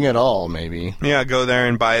 selling anything at all. Maybe. Yeah, go there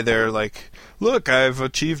and buy their, like, look, I've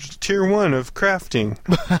achieved tier 1 of crafting.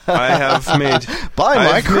 I have made Buy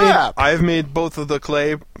my crap. I've made both of the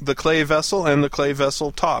clay vessel and the clay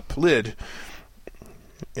vessel top lid.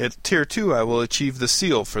 At tier 2, I will achieve the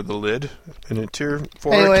seal for the lid, and at tier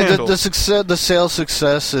 4, Anyway, candle. the sales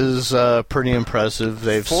success is pretty impressive.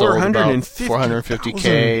 They've sold about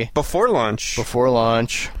 450K before launch. before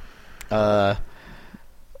launch.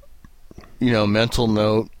 Mental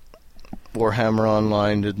Note, Warhammer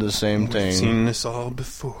Online did the same We've thing. seen this all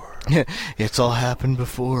before. It's all happened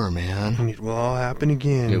before, man. And it will all happen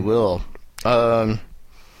again. It will.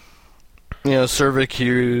 Server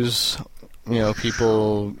queues.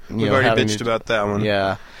 People. We've already having bitched to, about that one.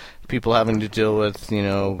 Yeah, people having to deal with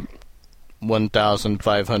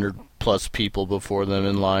 1,500 plus people before them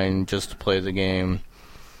in line just to play the game.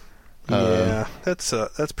 Yeah, that's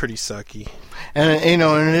pretty sucky. And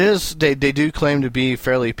and it is they do claim to be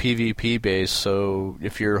fairly PvP based. So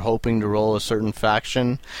if you're hoping to roll a certain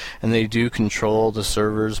faction, and they do control the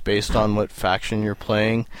servers based on what faction you're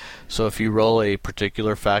playing. So if you roll a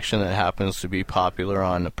particular faction that happens to be popular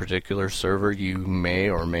on a particular server, you may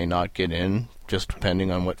or may not get in, just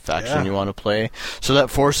depending on what faction you want to play. So that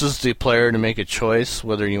forces the player to make a choice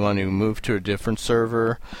whether you want to move to a different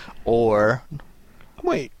server or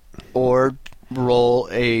roll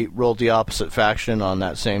the opposite faction on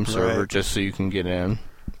that same server just so you can get in.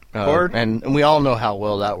 And we all know how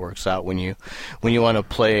well that works out when you want to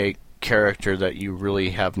play a character that you really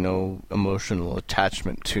have no emotional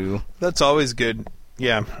attachment to. That's always good.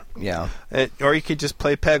 Yeah. Yeah. Or you could just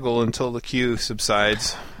play Peggle until the queue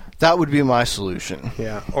subsides. That would be my solution.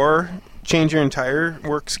 Yeah. Or change your entire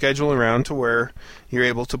work schedule around to where you're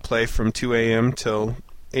able to play from 2 a.m. till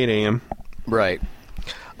 8 a.m. Right.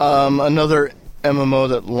 Another MMO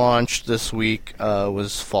that launched this week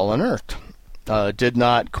was Fallen Earth. Did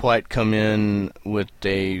not quite come in with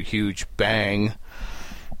a huge bang.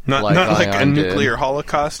 Not like a nuclear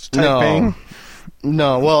holocaust type bang?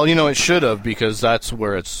 No, well, it should have, because that's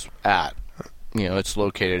where it's at. It's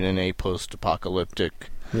located in a post-apocalyptic...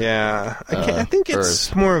 Yeah, I think it's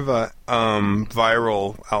Earth. more of a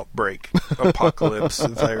viral outbreak, apocalypse,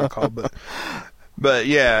 if I recall. But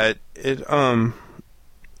yeah, it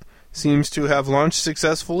seems to have launched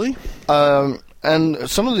successfully. And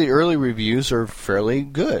some of the early reviews are fairly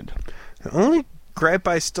good. The only gripe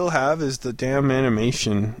I still have is the damn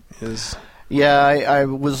animation. Yeah, I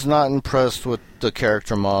was not impressed with the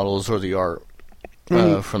character models or the art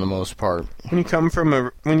for the most part. When you come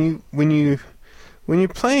from when you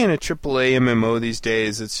play in a AAA MMO these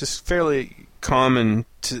days, it's just fairly common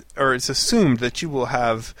or it's assumed that you will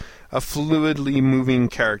have a fluidly moving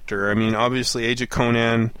character. I mean, obviously, Age of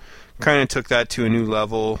Conan kind of took that to a new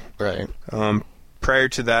level. Right. Prior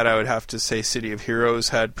to that, I would have to say City of Heroes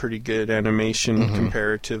had pretty good animation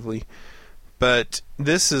comparatively. But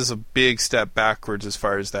this is a big step backwards as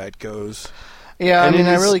far as that goes. Yeah, And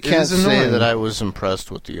I really can't say annoying. that I was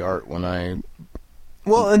impressed with the art when I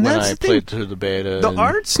that's the thing. played through the beta. The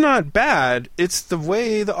art's not bad. It's the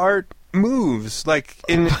way the art moves. Like,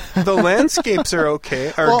 in the landscapes are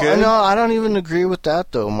good. No, I don't even agree with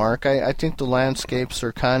that, though, Mark. I think the landscapes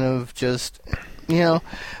are kind of just,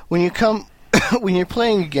 when you're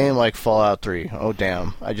playing a game like Fallout 3, oh,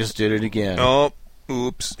 damn, I just did it again. Oh,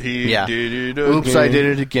 oops, did it again. Oops, I did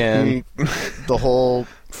it again. The whole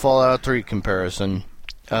Fallout 3 comparison.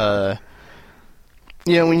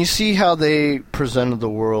 When you see how they presented the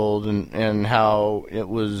world and how it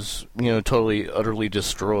was, totally, utterly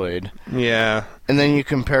destroyed. Yeah. And then you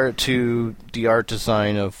compare it to the art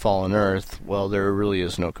design of Fallen Earth, well, there really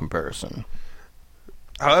is no comparison.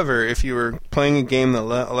 However, if you were playing a game that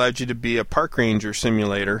allowed you to be a park ranger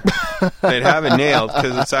simulator, they'd have it nailed,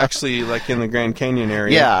 because it's actually, like, in the Grand Canyon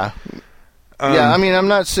area. Yeah. I'm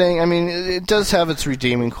not saying... it does have its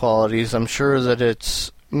redeeming qualities. I'm sure that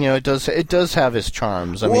it's... it does have its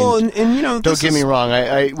charms. Don't get me wrong.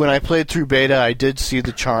 I when I played through beta, I did see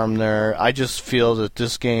the charm there. I just feel that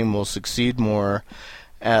this game will succeed more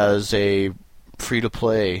as a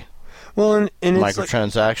free-to-play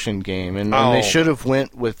microtransaction game, and they should have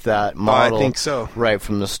went with that model. I think so. Right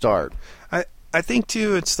from the start. I think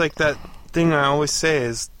too. It's like that thing I always say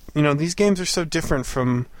is, these games are so different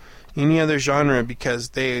from any other genre because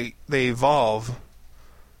they evolve.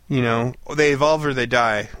 They evolve or they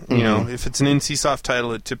die. If it's an NCSoft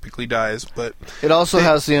title, it typically dies. But it also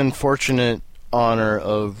has the unfortunate honor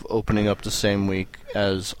of opening up the same week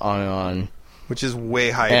as Ion, which is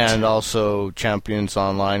way hyped, and also Champions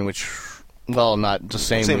Online, which, well, not the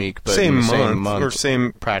same week, but same in the month, same month, or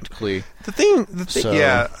same practically. The thing,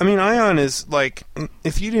 yeah. Ion is like,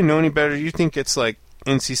 if you didn't know any better, you think it's like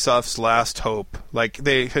NCSoft's last hope. Like,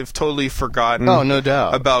 they have totally forgotten no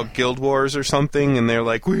doubt. about Guild Wars or something, and they're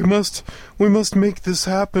like, we must make this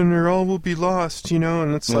happen or all will be lost,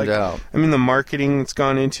 and it's no doubt. The marketing that's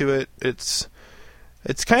gone into it, it's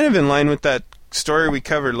kind of in line with that story we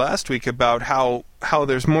covered last week about how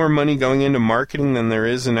there's more money going into marketing than there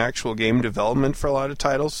is in actual game development for a lot of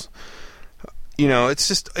titles. It's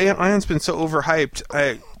just, Ion's been so overhyped.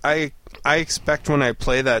 I expect when I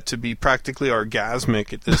play that to be practically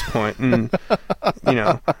orgasmic at this point, and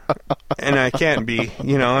and I can't be,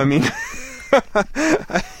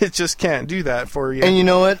 it just can't do that for you. And you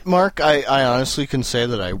know what, Mark? I honestly can say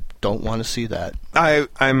that I don't want to see that.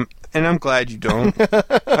 I'm glad you don't.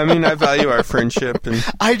 I value our friendship, and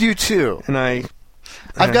I do too. And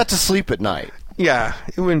I've got to sleep at night. Yeah,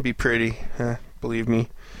 it wouldn't be pretty, believe me.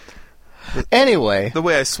 Anyway, The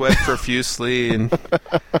way I sweat profusely and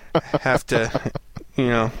have to,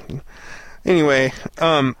 Anyway,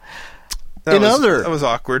 that was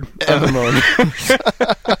awkward.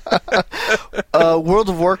 World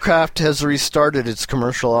of Warcraft has restarted its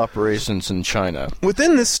commercial operations in China.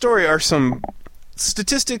 Within this story are some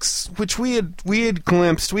statistics which we had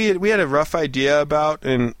glimpsed. We had a rough idea about,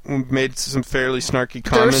 and made some fairly snarky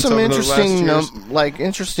comments. There's some over the last years.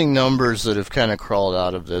 interesting numbers that have kind of crawled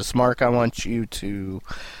out of this. Mark, I want you to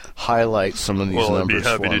highlight some of these numbers. Well, I'd be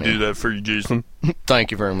happy for to me. do that for you, Jason.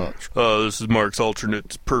 Thank you very much. This is Mark's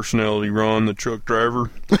alternate personality, Ron, the truck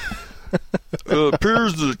driver.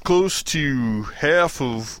 Appears that close to half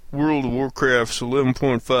of World of Warcraft's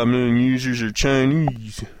 11.5 million users are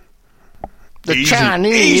Chinese. The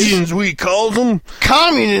Chinese. Asians, we call them.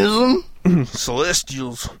 Communism.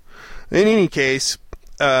 Celestials. In any case,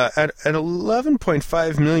 at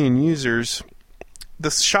 11.5 million users,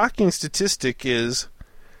 the shocking statistic is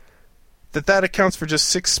that accounts for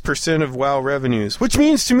just 6% of WoW revenues, which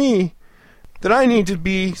means to me that I need to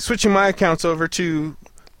be switching my accounts over to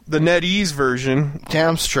the NetEase version.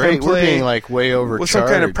 Damn straight. We're being way overcharged. With some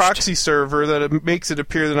kind of proxy server that makes it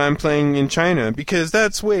appear that I'm playing in China, because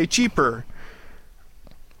that's way cheaper.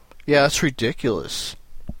 Yeah, that's ridiculous.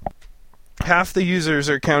 Half the users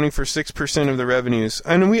are accounting for 6% of the revenues.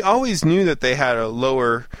 And we always knew that they had a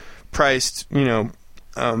lower priced, a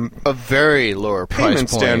very lower price payment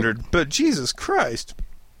point. standard. But Jesus Christ.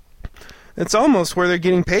 It's almost where they're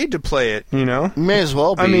getting paid to play it, May as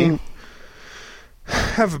well be. I mean, I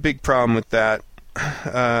have a big problem with that.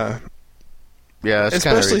 Yeah, it's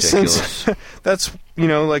kind of especially ridiculous. since that's,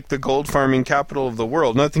 like the gold farming capital of the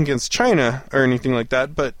world. Nothing against China or anything like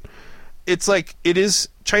that, but it's like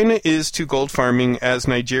China is to gold farming as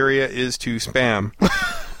Nigeria is to spam.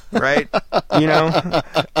 Right?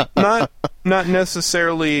 Not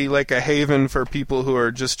necessarily like a haven for people who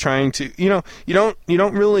are just trying to, you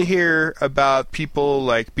don't really hear about people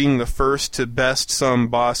like being the first to best some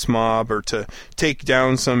boss mob or to take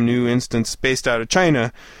down some new instance based out of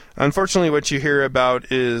China. Unfortunately, what you hear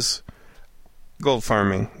about is gold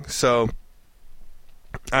farming. So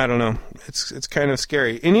I don't know. It's kind of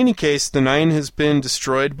scary. In any case, the 9 has been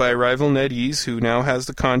destroyed by rival NetEase, who now has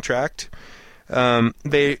the contract.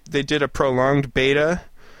 They did a prolonged beta,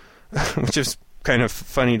 which is kind of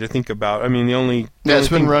funny to think about. I mean, it's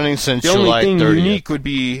been running since July 30th. The only thing unique would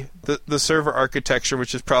be the server architecture,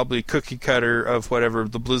 which is probably cookie cutter of whatever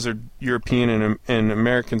the Blizzard European and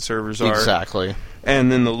American servers are. Exactly.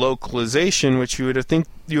 And then the localization, which you would have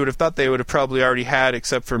thought they would have probably already had,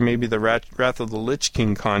 except for maybe the Wrath of the Lich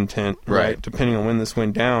King content, right? Depending on when this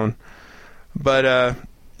went down. But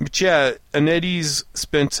yeah, NetEase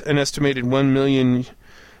spent an estimated 1 million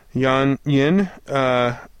yen,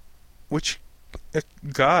 which,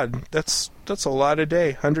 God, that's a lot a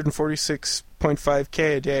day.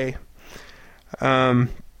 146.5K a day.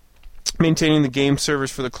 Maintaining the game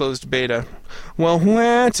servers for the closed beta. Well,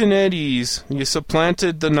 what an NetEase. You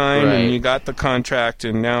supplanted the 9 and you got the contract,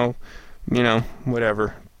 and now,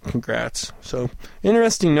 whatever. Congrats. So,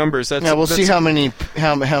 interesting numbers. We'll see how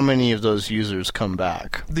many of those users come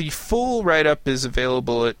back. The full write-up is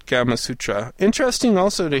available at Gamasutra. Interesting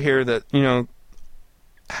also to hear that,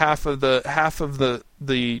 half of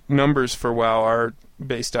the numbers for WoW are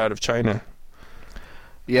based out of China.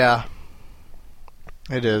 Yeah.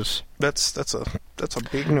 It is. That's a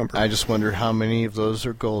big number. I just wonder how many of those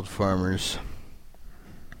are gold farmers.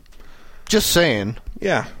 Just saying.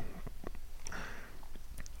 Yeah.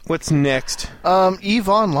 What's next? EVE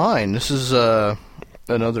Online. This is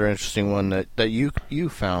another interesting one that you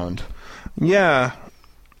found. Yeah.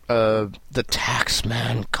 The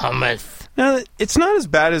Taxman cometh. Now, it's not as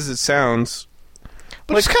bad as it sounds.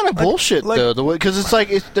 But it's kind of bullshit, though, the way, because it's like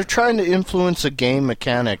they're trying to influence a game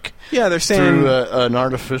mechanic. Yeah, they're saying through an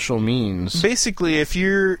artificial means. Basically, if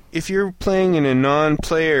you're playing in a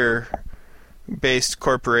non-player based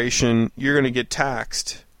corporation, you're going to get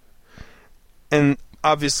taxed. And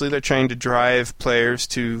obviously, they're trying to drive players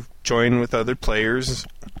to join with other players.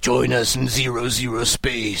 Join us in 0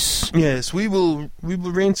 space. Yes, we will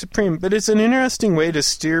reign supreme. But it's an interesting way to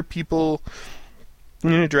steer people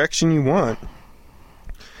in a direction you want.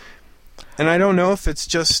 And I don't know if it's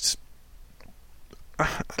just...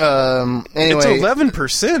 Anyway, it's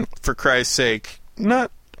 11%, for Christ's sake. Not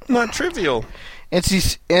trivial.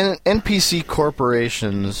 NPC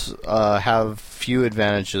corporations have few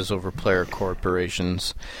advantages over player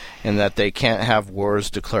corporations in that they can't have wars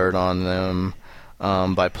declared on them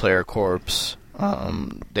by player corps.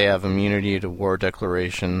 They have immunity to war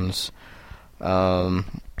declarations. In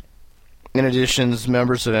addition,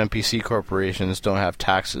 members of NPC corporations don't have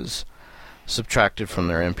taxes. subtracted from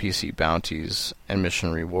their NPC bounties and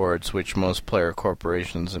mission rewards, which most player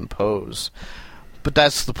corporations impose. But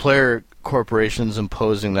that's the player corporations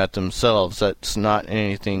imposing that themselves. That's not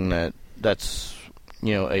anything that's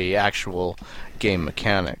a actual game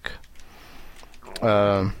mechanic.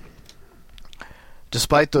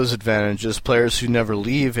 Despite those advantages, players who never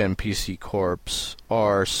leave NPC Corps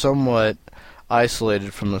are somewhat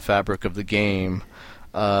isolated from the fabric of the game.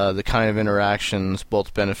 The kind of interactions,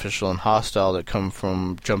 both beneficial and hostile, that come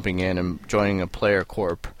from jumping in and joining a player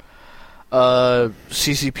corp.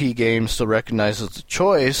 CCP Games still recognizes the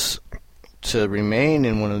choice to remain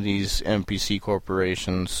in one of these NPC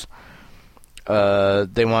corporations.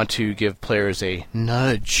 They want to give players a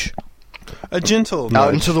nudge. A gentle out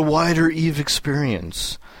nudge. into the wider EVE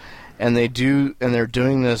experience. And they're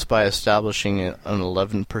doing this by establishing an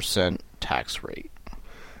 11% tax rate,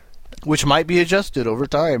 which might be adjusted over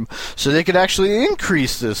time, so they could actually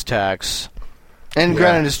increase this tax. And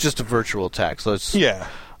granted, it's just a virtual tax.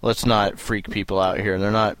 Let's not freak people out here.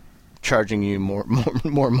 They're not charging you more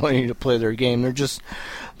money to play their game. It's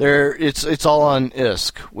all on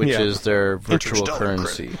ISK, which is their virtual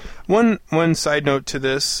currency. One side note to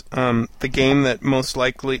this, the game that most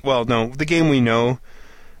likely, the game we know,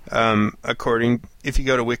 if you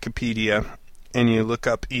go to Wikipedia and you look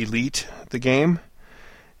up Elite, the game,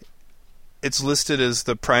 it's listed as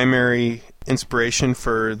the primary inspiration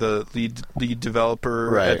for the lead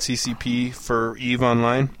developer at CCP for EVE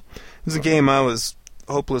Online. It was a game I was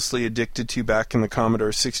hopelessly addicted to back in the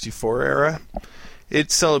Commodore 64 era.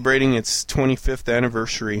 It's celebrating its 25th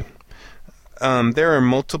anniversary. There are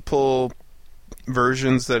multiple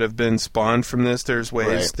versions that have been spawned from this. There's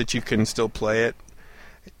ways that you can still play it.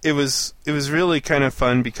 It was really kind of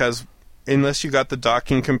fun because unless you got the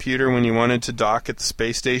docking computer when you wanted to dock at the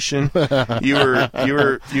space station, you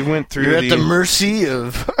went through. You're at the mercy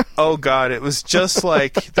of. Oh God! It was just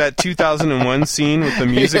like that 2001 scene with the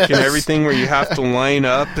music and everything, where you have to line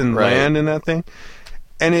up and land in that thing.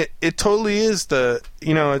 And it totally is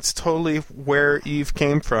it's totally where EVE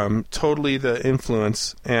came from, totally the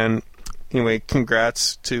influence. And anyway,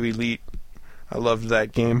 congrats to Elite. I loved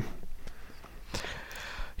that game.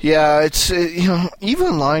 Yeah, it's EVE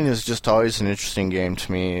Online is just always an interesting game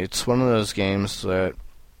to me. It's one of those games that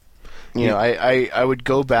I would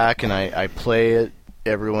go back and I play it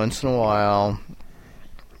every once in a while.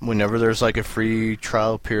 Whenever there's like a free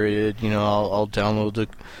trial period, I'll download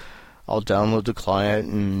the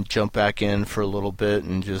client and jump back in for a little bit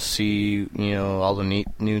and just see all the neat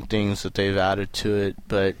new things that they've added to it.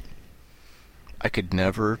 But I could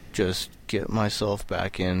never just get myself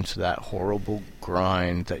back into that horrible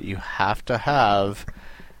grind that you have to have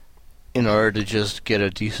in order to just get a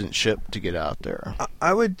decent ship to get out there.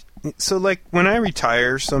 When I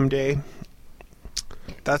retire someday,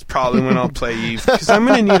 that's probably when I'll play EVE, because I'm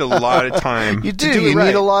going to need a lot of time. You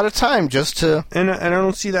need a lot of time just to... And I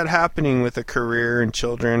don't see that happening with a career and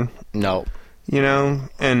children. No.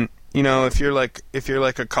 And... if you're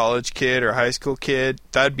like a college kid or high school kid,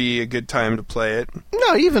 that'd be a good time to play it.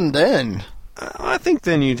 No, even then. I think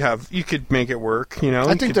then you could make it work.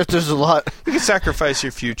 I think that there's a lot. You could sacrifice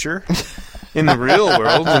your future in the real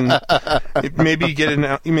world, and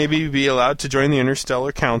maybe be allowed to join the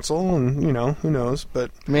Interstellar Council, and who knows?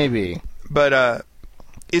 But maybe. But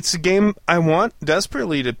it's a game I want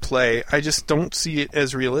desperately to play. I just don't see it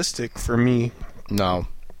as realistic for me. No.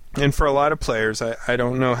 And for a lot of players, I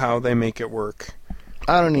don't know how they make it work.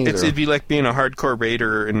 I don't either. It'd be like being a hardcore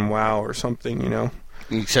raider in WoW or something,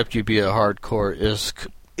 Except you'd be a hardcore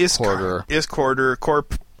ISK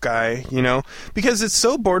corp guy, because it's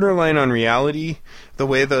so borderline on reality. The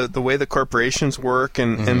way the corporations work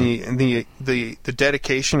and the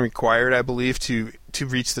dedication required, I believe, to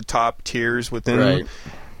reach the top tiers within. Right.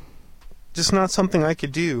 Just not something I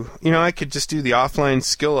could do. I could just do the offline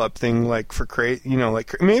skill up thing,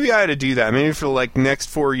 maybe I had to do that. Maybe for like next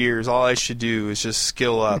 4 years, all I should do is just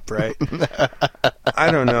skill up, right?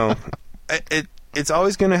 I don't know. It's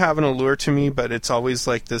always going to have an allure to me, but it's always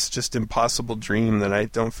like this just impossible dream that I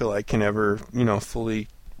don't feel I can ever, fully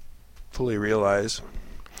realize.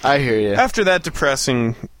 I hear you. After that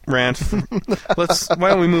depressing rant, why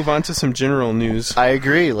don't we move on to some general news? I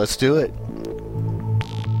agree. Let's do it.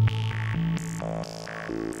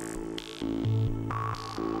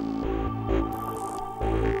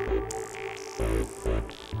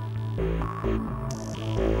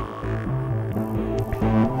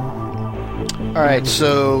 Alright,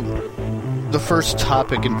 so the first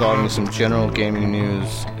topic involving some general gaming news,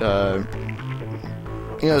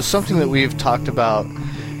 something that we've talked about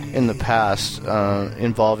in the past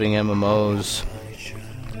involving MMOs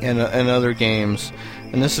and other games,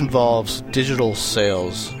 and this involves digital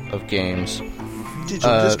sales of games.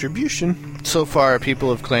 Digital distribution. So far, people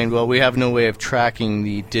have claimed, well, we have no way of tracking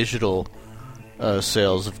the digital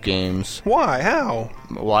sales of games. Why? How?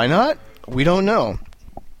 Why not? We don't know.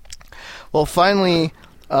 Well, finally,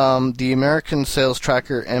 the American Sales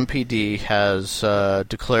Tracker MPD has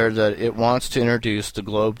declared that it wants to introduce the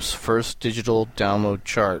globe's first digital download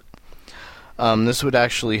chart. This would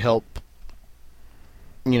actually help,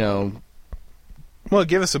 Well,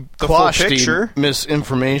 give us the full quash picture. the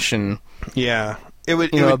misinformation, Yeah. It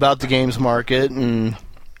would, about the games market, and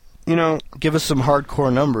give us some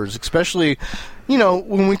hardcore numbers, especially,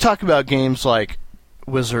 when we talk about games like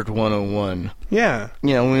Wizard 101. yeah.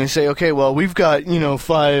 When we say, okay, well, we've got,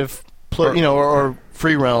 5, or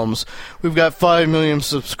Free Realms, we've got 5 million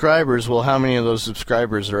subscribers. Well, how many of those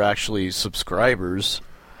subscribers are actually subscribers?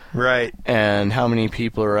 Right. And how many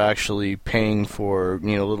people are actually paying for,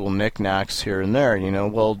 little knickknacks here and there?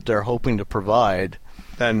 Well, they're hoping to provide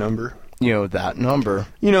That number. that number.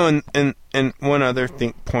 And one other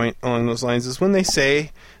point along those lines is when they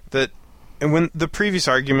say that, and when the previous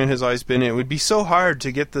argument has always been it would be so hard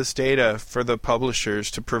to get this data for the publishers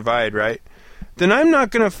to provide, right? Then I'm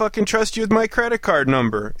not going to fucking trust you with my credit card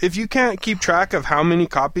number. If you can't keep track of how many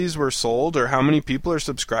copies were sold or how many people are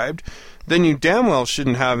subscribed, then you damn well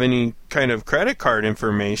shouldn't have any kind of credit card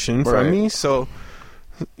information from Right. me. So,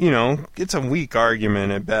 it's a weak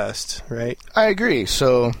argument at best, right? I agree.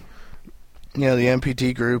 So, the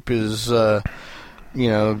MPT group is,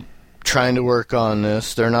 trying to work on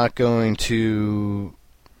this. They're not going to,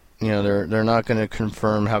 they're not going to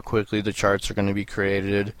confirm how quickly the charts are going to be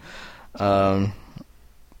created. But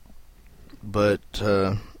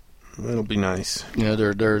It'll be nice.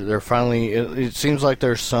 they're finally. It seems like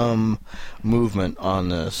there's some movement on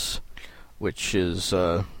this, which is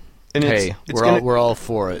And hey, we're all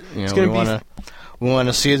for it. We want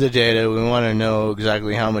to see the data. We want to know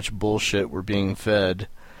exactly how much bullshit we're being fed.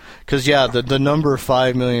 Because, the number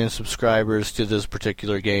 5 million subscribers to this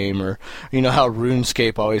particular game, or, how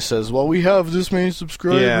RuneScape always says, well, we have this many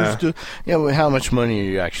subscribers. Well, how much money are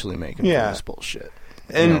you actually making from this bullshit?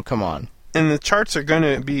 And come on. And the charts are going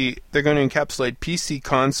to encapsulate PC,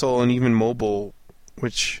 console, and even mobile,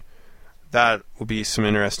 which that will be some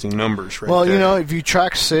interesting numbers right there. Well, if you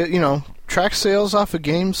track sales off of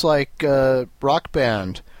games like Rock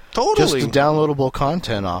Band, totally. just the downloadable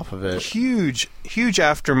content off of it. Huge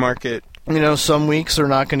aftermarket. Some weeks are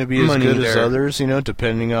not going to be as Money good as there. others,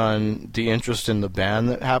 depending on the interest in the band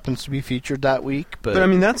that happens to be featured that week. But I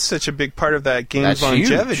mean, that's such a big part of that game's That's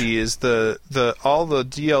longevity huge. is the all the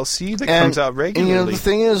DLC that comes out regularly. And the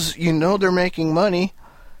thing is, they're making money.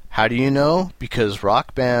 How do you know? Because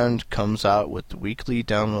Rock Band comes out with weekly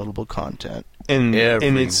downloadable content. and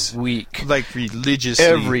Every it's week. like religiously.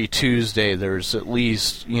 Every Tuesday there's at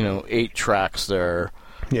least, 8 tracks there.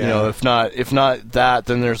 Yeah. If not that,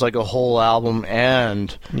 then there's like a whole album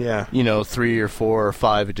and 3 or 4 or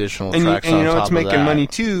 5 additional tracks on top it's of making that. money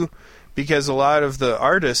too, because a lot of the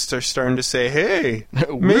artists are starting to say, "Hey,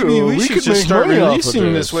 maybe we should could just make start money off of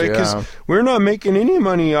releasing this way because we're not making any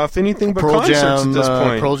money off anything but concerts at this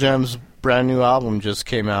point." Pearl Jam's brand new album just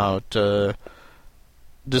came out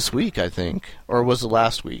this week, I think, or was it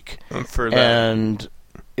last week? For that, And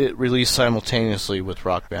it released simultaneously with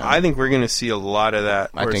Rock Band. I think we're going to see a lot of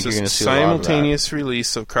that. I where think it's you're just gonna see a lot of that. simultaneous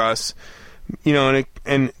release across,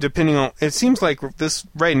 and depending on, it seems like this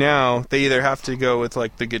right now they either have to go with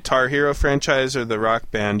like the Guitar Hero franchise or the Rock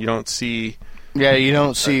Band. You don't see. Yeah, you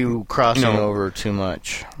don't see crossing no. over too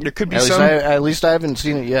much. There could be At least I haven't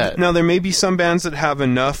seen it yet. Now there may be some bands that have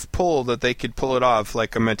enough pull that they could pull it off,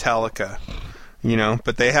 like a Metallica,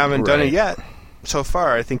 but they haven't done it Right. yet. So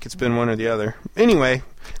far, I think it's been one or the other. Anyway,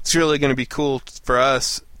 it's really going to be cool for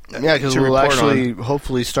us. Yeah, because to we'll report actually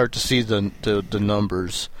hopefully start to see the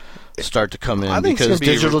numbers start to come I in, think it's because gonna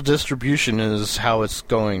be digital distribution is how it's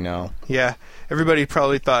going now. Yeah, everybody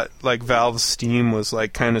probably thought like Valve's Steam was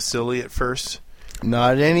like kind of silly at first.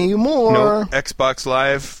 Not anymore. No, Xbox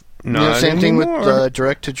Live. Not Same thing with anymore.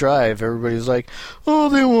 Direct to Drive. Everybody's like, "Oh,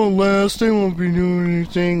 they won't last. They won't be doing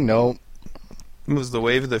anything." No. It was the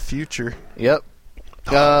wave of the future. Yep.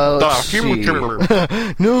 Let's see.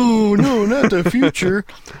 No, not the future.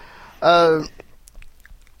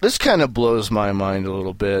 This kind of blows my mind a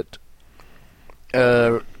little bit.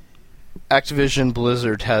 Activision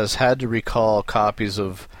Blizzard has had to recall copies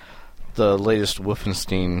of the latest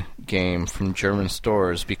Wolfenstein game from German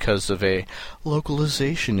stores because of a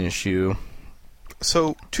localization issue.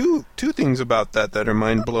 So two things about that are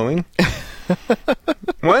mind blowing.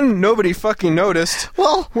 One, nobody fucking noticed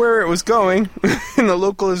Well, where it was going in the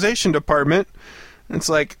localization department. It's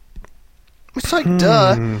like,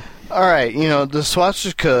 duh. All right, the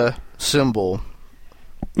swastika symbol.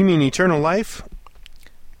 you mean eternal life?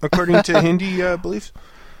 According to Hindi beliefs?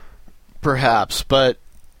 Perhaps, but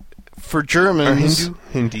for Or Germans...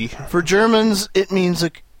 Hindi. For Germans, it means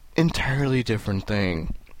an entirely different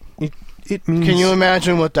thing. It means... Can you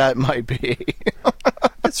imagine what that might be?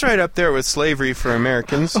 It's right up there with slavery for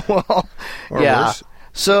Americans. Well, Or yeah. worse.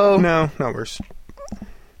 So, No, not worse.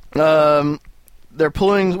 they're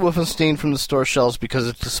pulling Wolfenstein from the store shelves because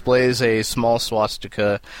it displays a small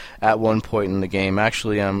swastika at one point in the game.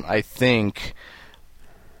 Actually, I think,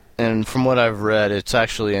 and from what I've read, it's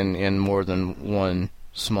actually in more than one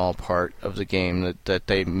small part of the game that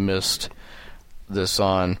they missed this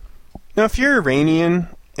on. Now, if you're Iranian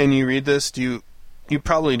and you read this, you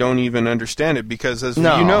probably don't even understand it because, as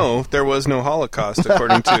No. you know, there was no Holocaust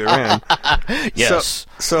according to Iran. Yes.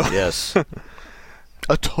 So Yes.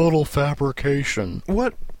 A total fabrication.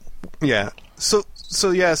 what? Yeah. So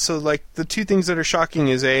like the two things that are shocking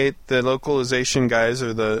is the localization guys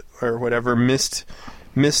or whatever missed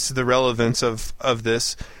the relevance of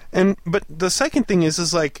this, but the second thing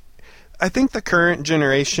is like, I think the current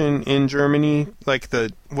generation in Germany, like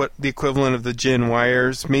the equivalent of the Gen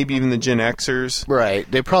Yers, maybe even the Gen Xers, Right.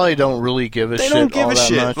 They probably don't really give a they shit don't give all a that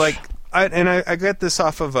shit. much. Like, I got this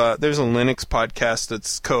off of there's a Linux podcast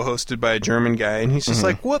that's co-hosted by a German guy, and he's just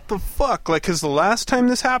like, what the fuck? Like, because the last time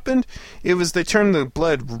this happened, they turned the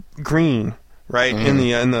blood green, right, in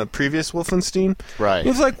the previous Wolfenstein. Right.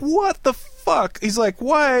 He's like, what the fuck? He's like,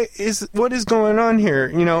 what is going on here?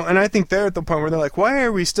 And I think they're at the point where they're like, why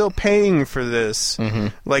are we still paying for this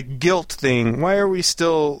like guilt thing? Why are we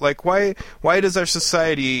still like, why does our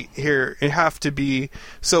society here have to be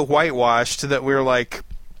so whitewashed that we're like,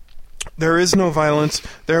 there is no violence,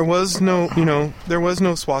 there was no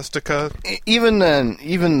swastika. Even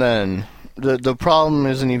then, the problem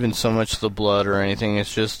isn't even so much the blood or anything.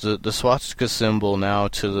 It's just the swastika symbol now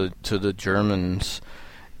to the Germans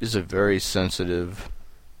is a very sensitive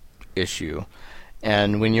issue.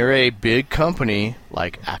 And when you're a big company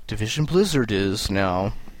like Activision Blizzard is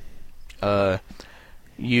now,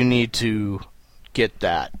 you need to get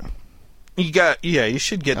that. You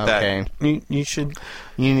should get Okay. that. You should.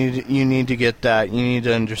 You need to get that. You need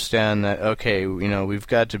to understand that, okay, we've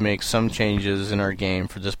got to make some changes in our game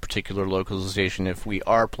for this particular localization if we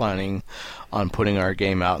are planning on putting our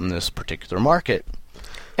game out in this particular market.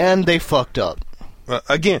 And they fucked up.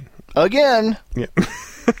 Again. Again.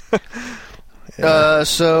 Yeah.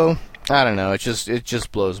 So I don't know. It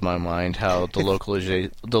just blows my mind how the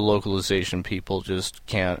localization people just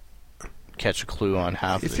can't catch a clue on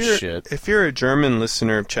half of this shit. If you're a German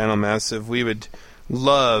listener of Channel Massive, we would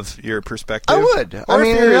love your perspective. I would. Or I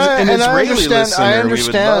mean, if you're an and Israeli I listener,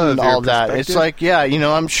 understand we would love all your that. It's perspective. like, yeah,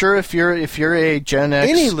 I'm sure if you're a Gen X,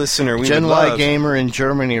 Any listener, we Gen would Y love. gamer in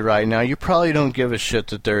Germany right now, you probably don't give a shit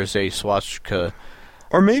that there's a swastika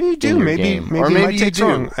Or maybe you in do. your Maybe game. Or my maybe you take's do.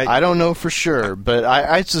 wrong. I don't know for sure, but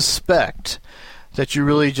I suspect that you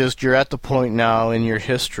really you're at the point now in your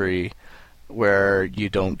history where you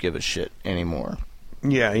don't give a shit anymore.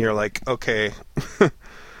 Yeah, you're like, okay.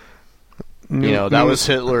 That was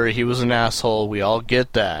Hitler. He was an asshole. We all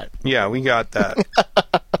get that. Yeah, we got that.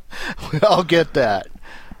 We all get that.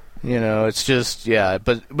 It's just, yeah.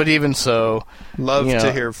 But even so, Love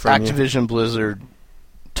to hear from you. Activision Blizzard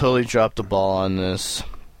totally dropped the ball on this.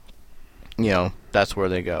 That's where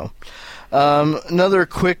they go. Another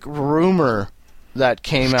quick rumor that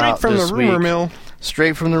came out Straight from this the rumor week. mill.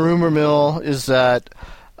 Straight from the rumor mill is that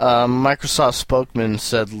Microsoft spokesman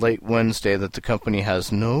said late Wednesday that the company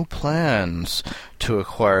has no plans to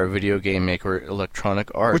acquire video game maker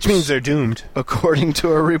Electronic Arts. Which means they're doomed. according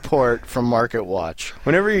to a report from MarketWatch.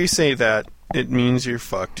 Whenever you say that, it means you're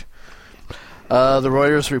fucked. The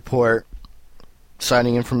Reuters report,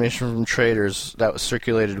 citing information from traders that was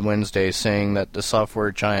circulated Wednesday, saying that the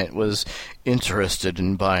software giant was interested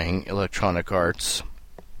in buying Electronic Arts,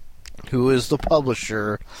 who is the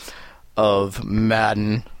publisher of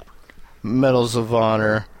Madden, Medals of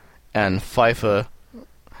Honor, and FIFA.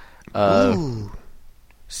 Ooh.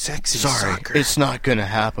 Sexy Sorry, soccer. it's not going to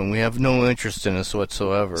happen. We have no interest in this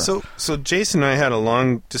whatsoever. So Jason and I had a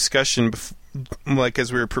long discussion,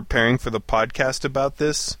 as we were preparing for the podcast about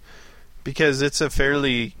this, because it's a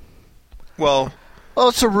fairly, well,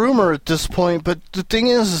 it's a rumor at this point, but the thing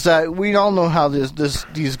is that we all know how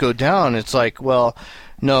these go down. It's like, well,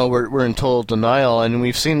 no, we're in total denial, and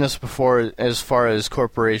we've seen this before as far as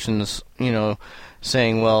corporations,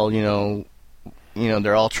 saying, well,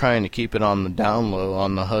 they're all trying to keep it on the down low,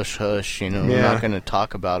 on the hush-hush, We're not going to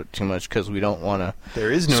talk about it too much because we don't want to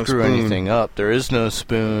there is no screw spoon. anything up. There is no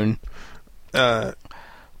spoon.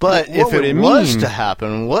 But What if would it it was mean? to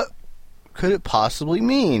happen, what could it possibly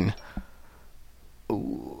mean?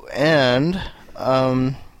 Ooh, and,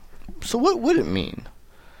 so what would it mean?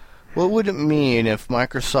 What would it mean if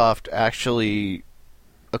Microsoft actually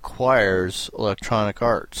acquires Electronic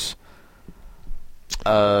Arts?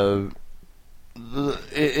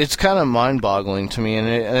 It's kind of mind-boggling to me,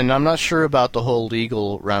 and I'm not sure about the whole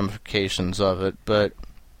legal ramifications of it, but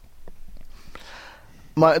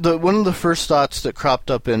one of the first thoughts that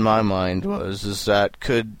cropped up in my mind is that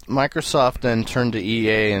could Microsoft then turn to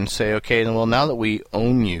EA and say, okay, well, now that we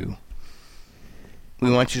own you,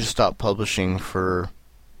 we want you to stop publishing for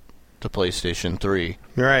the PlayStation 3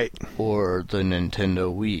 Right. or the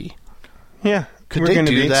Nintendo Wii. Yeah. Could We're they going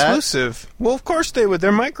to do be that? exclusive. Well, of course they would.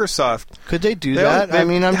 They're Microsoft. Could they do They- that? I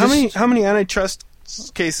mean, how many antitrust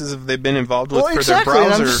cases have they been involved with well, for exactly. their And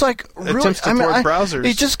browser I'm just like, really, attempts to I mean, thwart browsers?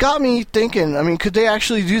 It just got me thinking. I mean, could they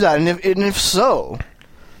actually do that? And if so,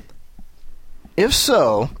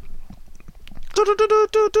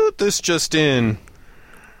 This just in.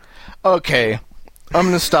 okay, I'm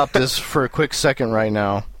going to stop this for a quick second right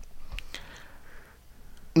now.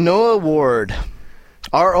 Noah Ward,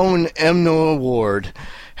 our own M. Noah Ward,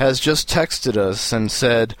 has just texted us and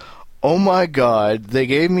said, "Oh my God, they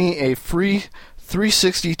gave me a free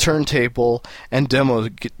 360 turntable and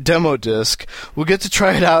demo disc. We'll get to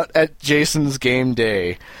try it out at Jason's game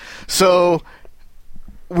day." So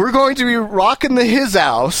we're going to be rocking his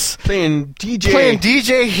house, Playing DJ.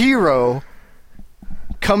 DJ Hero,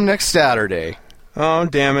 come next Saturday. Oh,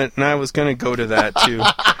 damn it. And I was going to go to that, too.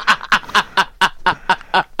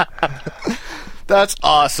 That's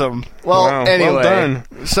awesome. Well, Wow, well anyway,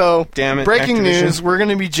 done. so Damn it, breaking Activision. news: we're going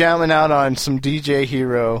to be jamming out on some DJ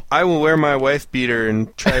Hero. I will wear my wife beater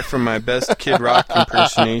and try for my best Kid Rock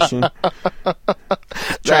impersonation.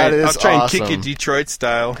 That is I'll try awesome. and kick it Detroit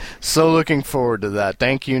style. So looking forward to that.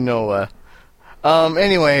 Thank you, Noah.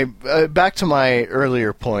 Anyway, back to my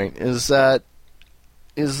earlier point is that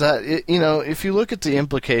it, if you look at the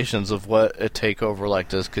implications of what a takeover like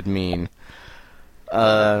this could mean,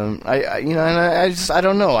 I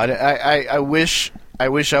don't know. I wish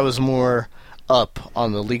I was more up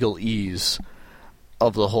on the legalese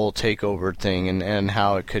of the whole takeover thing and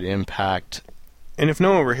how it could impact. And if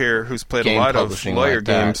Noah were here, who's played Game a lot of publishing lawyer like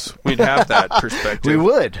that. games, we'd have that perspective.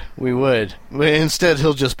 We would. But instead,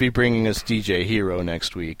 he'll just be bringing us DJ Hero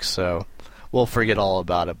next week, so we'll forget all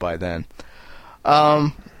about it by then.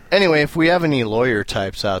 Anyway, if we have any lawyer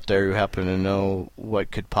types out there who happen to know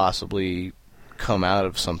what could possibly come out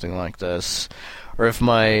of something like this, or if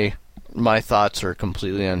my thoughts are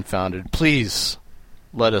completely unfounded, please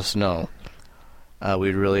let us know.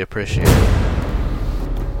 We'd really appreciate it.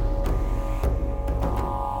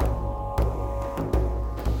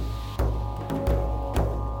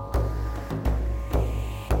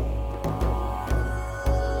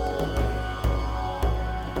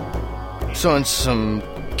 So in some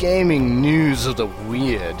gaming news of the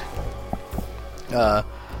weird,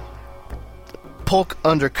 Polk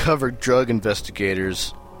undercover drug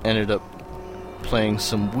investigators ended up playing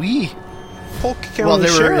some Wii Polk County while they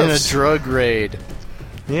were in a Sheriffs. drug raid.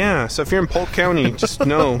 Yeah, so if you're in Polk County, just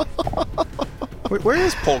know. Where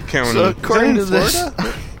is Polk County? So Is that according in to this,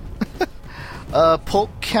 Florida? Polk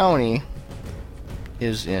County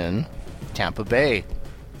is in Tampa Bay,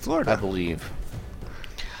 Florida. I believe.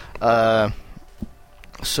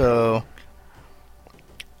 So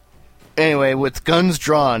anyway, with guns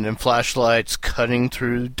drawn and flashlights cutting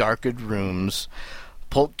through darkened rooms,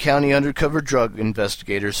 Polk County undercover drug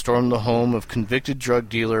investigators stormed the home of convicted drug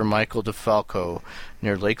dealer Michael DeFalco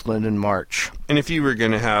near Lakeland in March. And if you were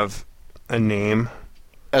going to have a name,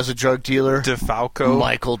 As a drug dealer, DeFalco.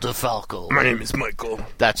 Michael DeFalco. My name is Michael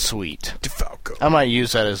That's sweet. DeFalco. I might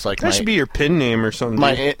use that as like That should be your pin name or something.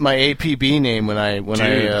 my APB name when I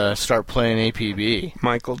Dude. start playing APB.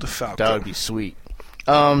 Michael DeFalco. That would be sweet.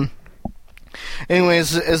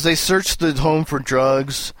 Anyways, as they searched the home for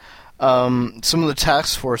drugs, some of the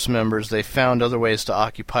task force members, they found other ways to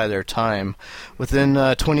occupy their time. Within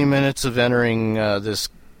 20 minutes of entering this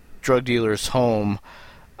drug dealer's home,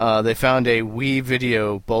 they found a Wii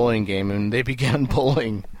video bowling game, and they began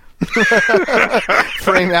bowling.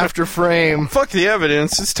 Frame after frame. Fuck the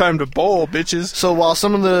evidence. It's time to bowl, bitches. So while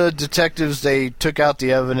some of the detectives, they took out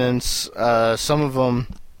the evidence, some of them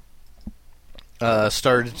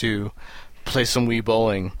started to play some Wii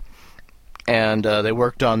bowling, and they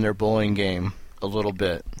worked on their bowling game a little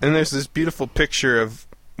bit. And there's this beautiful picture of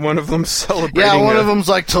one of them celebrating. Yeah, one of them's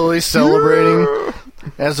like totally celebrating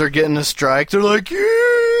as they're getting a strike. They're like,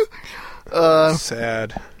 yeah!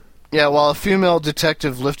 Sad. Yeah, while a female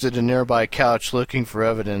detective lifted a nearby couch looking for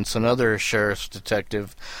evidence, another sheriff's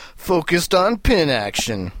detective focused on pin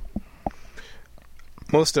action.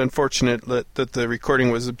 Most unfortunate that the recording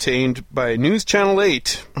was obtained by News Channel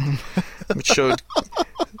 8, which showed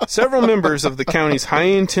several members of the county's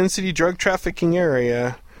high-intensity drug trafficking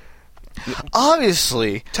area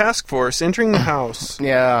Obviously. task force entering the house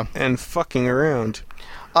Yeah. and fucking around.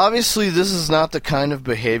 Obviously, this is not the kind of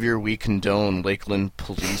behavior we condone, Lakeland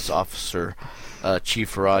Police Officer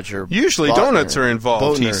Chief Roger Usually Botner- donuts are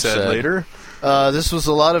involved, he Botner said later. This was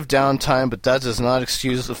a lot of downtime, but that does not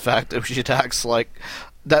excuse the fact that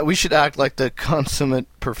we should act like the consummate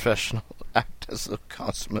professional. Act as the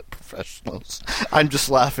consummate professionals. I'm just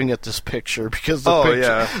laughing at this picture because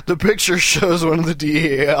the picture shows one of the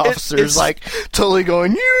DEA officers totally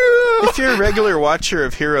going, yeah! If you're a regular watcher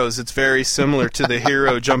of Heroes, it's very similar to the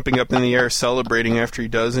hero jumping up in the air celebrating after he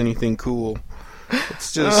does anything cool.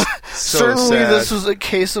 It's just so certainly sad. This was a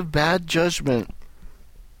case of bad judgment.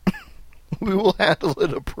 We will handle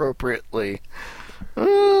it appropriately.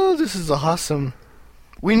 Oh, this is awesome.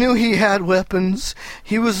 We knew he had weapons.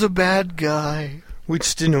 He was a bad guy. We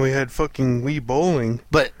just didn't know he had fucking Wii Bowling.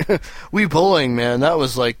 But Wii Bowling, man, that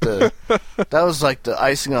was like the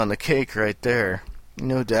icing on the cake right there.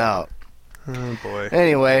 No doubt. Oh boy.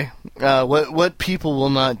 Anyway, what people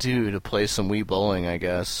will not do to play some Wii Bowling, I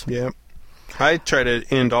guess. Yeah. I try to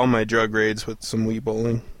end all my drug raids with some Wii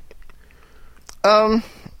Bowling. IBM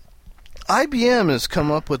has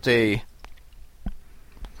come up with a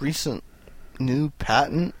recent new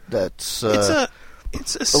patent that's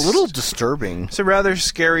It's a little disturbing. It's a rather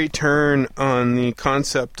scary turn on the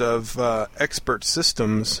concept of expert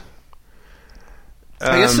systems.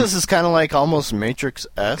 I guess this is kind of like almost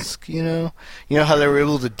Matrix-esque, you know? You know how they were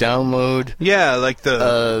able to download... Yeah, like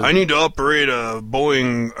I need to operate a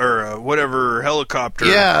Boeing or a whatever helicopter.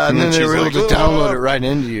 Yeah, and then they she's were able like, to download it right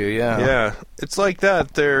into you, yeah. Yeah, it's like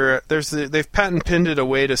that. They've patent pended a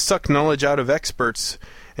way to suck knowledge out of experts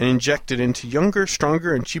and inject it into younger,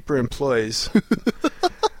 stronger, and cheaper employees.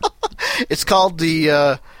 It's called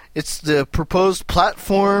the proposed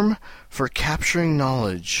platform for capturing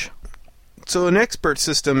knowledge. So an expert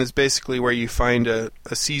system is basically where you find a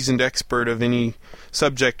seasoned expert of any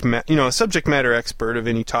subject a subject matter expert of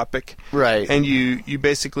any topic. Right. And you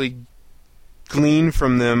basically glean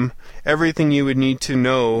from them everything you would need to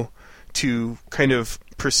know to kind of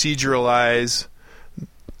proceduralize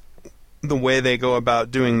the way they go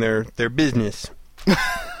about doing their business.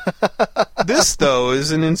 This, though,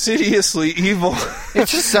 is an insidiously evil It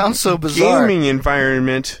just sounds so bizarre. gaming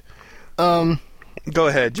environment. Go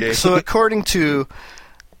ahead, Jay. So according to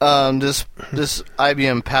this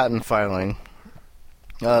IBM patent filing,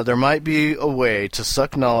 there might be a way to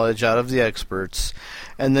suck knowledge out of the experts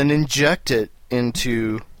and then inject it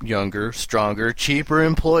into younger, stronger, cheaper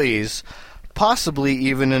employees, possibly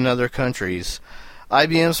even in other countries.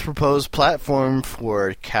 IBM's proposed platform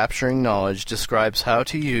for capturing knowledge describes how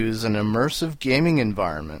to use an immersive gaming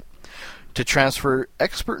environment to transfer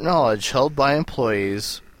expert knowledge held by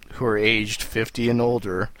employees who are aged 50 and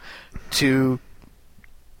older to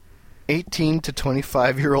 18 to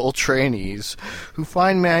 25-year-old trainees who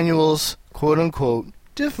find manuals, quote-unquote,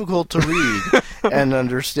 difficult to read and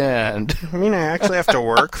understand. I mean, I actually have to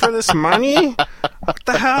work for this money? What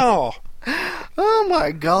the hell? Oh,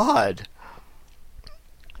 my God.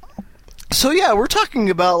 So, yeah, we're talking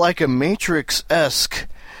about like a Matrix-esque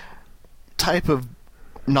type of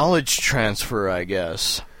knowledge transfer, I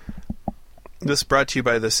guess. This brought to you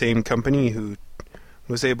by the same company who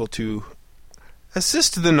was able to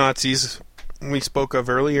assist the Nazis we spoke of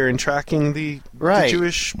earlier in tracking the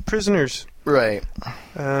Jewish prisoners. Right.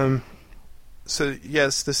 So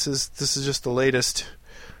yes, this is just the latest.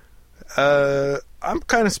 I'm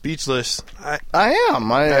kind of speechless. I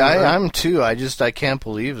am. I'm too. I can't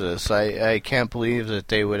believe this. I can't believe that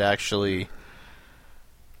they would actually.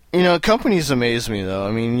 You know, companies amaze me though.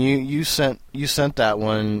 I mean, you sent that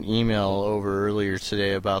one email over earlier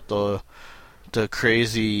today about the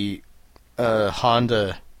crazy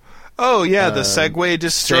Honda. Oh yeah, the Segway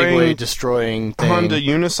destroying thing. Honda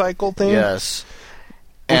unicycle thing. Yes.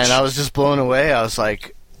 And I was just blown away. I was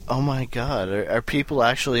like, "Oh my God, are people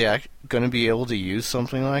actually going to be able to use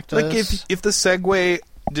something like this?" Like if the Segway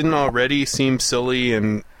didn't already seem silly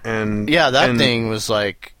and yeah, that thing was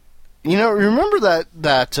like. You know, remember that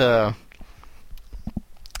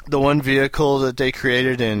the one vehicle that they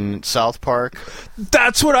created in South Park?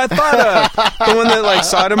 That's what I thought of. The one that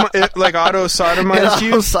auto sodomized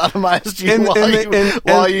you. Sodomized you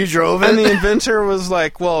while you drove it. And the inventor was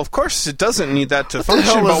like, "Well, of course it doesn't need that to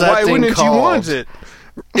function, hell was but that why thing wouldn't called? you want it?"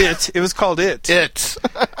 It was called It. It.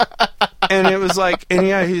 And it was like, and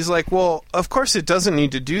yeah, he's like, well, of course it doesn't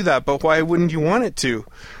need to do that, but why wouldn't you want it to?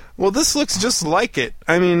 Well, this looks just like it.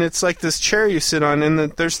 I mean, it's like this chair you sit on, and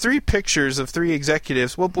there's 3 pictures of 3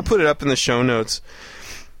 executives. We'll put it up in the show notes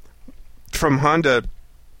from Honda.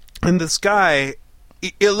 And this guy,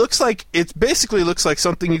 it basically looks like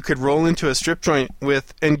something you could roll into a strip joint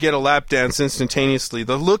with and get a lap dance instantaneously.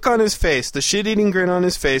 The look on his face, the shit-eating grin on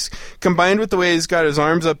his face, combined with the way he's got his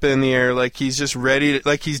arms up in the air, like he's just ready,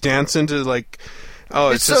 like he's dancing to, like,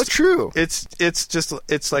 oh, It's so true.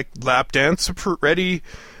 It's like lap dance ready,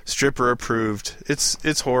 stripper approved.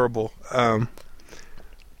 It's horrible. But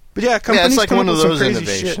yeah, companies it's like come one up of with some those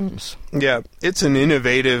crazy innovations. shit. Yeah, it's an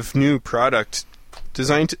innovative new product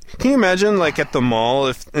designed to... Can you imagine, like, at the mall,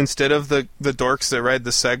 if instead of the dorks that ride the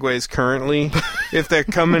Segways currently, if they're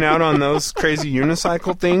coming out on those crazy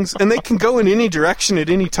unicycle things, and they can go in any direction at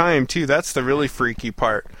any time too. That's the really freaky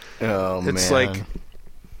part. Oh, man. It's like,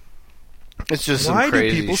 it's just why some do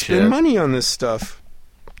crazy people shit. spend money on this stuff?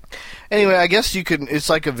 Anyway, I guess you could. It's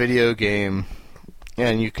like a video game,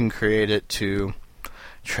 and you can create it to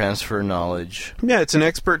transfer knowledge. Yeah, it's an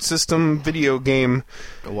expert system video game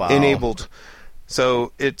Wow. enabled.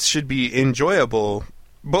 So it should be enjoyable,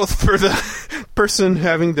 both for the person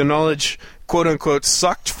having the knowledge, quote unquote,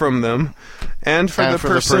 sucked from them, and for the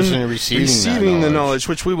person receiving the knowledge,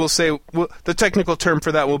 which we will say, the technical term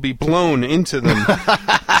for that will be blown into them.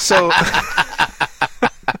 So,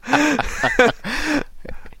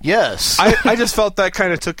 Yes. I just felt that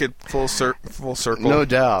kind of took it full circle. No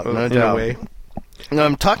doubt. No in doubt. a way. No,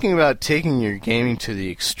 I'm talking about taking your gaming to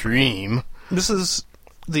the extreme. This is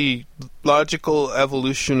the logical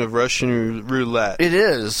evolution of Russian roulette. It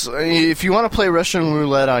is. I mean, if you want to play Russian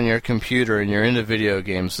roulette on your computer and you're into video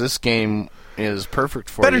games, this game is perfect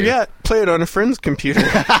for Better you. yet, play it on a friend's computer.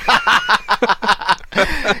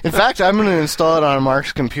 In fact, I'm going to install it on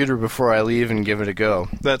Mark's computer before I leave and give it a go.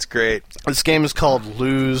 That's great. This game is called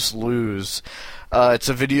Lose Lose. It's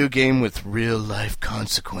a video game with real-life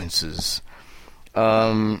consequences.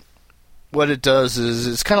 What it does is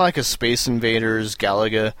it's kind of like a Space Invaders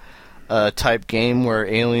Galaga type game where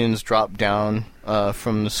aliens drop down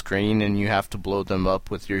from the screen and you have to blow them up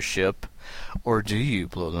with your ship. Or do you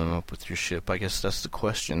blow them up with your ship? I guess that's the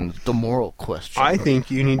question, the moral question. I think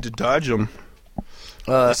you need to dodge them.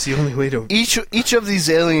 That's the only way to... Each of these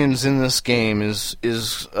aliens in this game is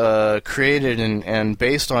created and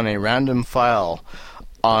based on a random file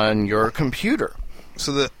on your computer.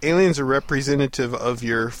 So the aliens are representative of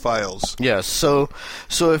your files. Yes. So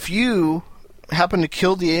if you happen to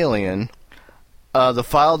kill the alien, the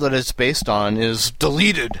file that it's based on is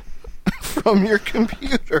deleted from your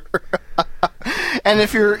computer. And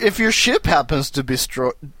if your ship happens to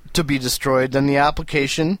be destroyed, then the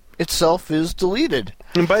application itself is deleted.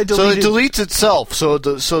 And by So it deleted, deletes itself. So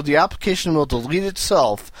the application will delete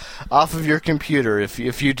itself off of your computer if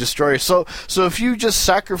you destroy it. So if you just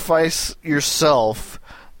sacrifice yourself,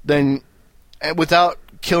 then without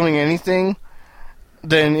killing anything,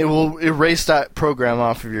 then it will erase that program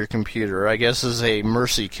off of your computer. I guess as a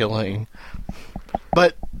mercy killing.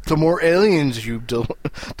 But the more aliens you blow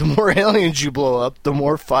up, the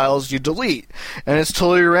more files you delete, and it's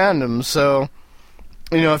totally random. So,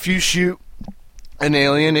 if you shoot an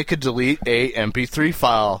alien, it could delete a MP3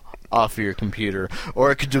 file off of your computer,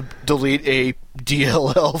 or it could delete a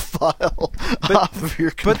DLL file off of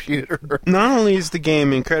your computer. But not only is the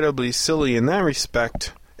game incredibly silly in that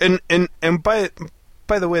respect, and by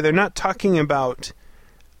the way, they're not talking about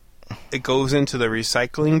it goes into the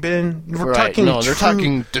recycling bin. We're talking they're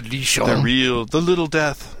talking deletion. The little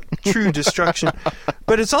death, true destruction.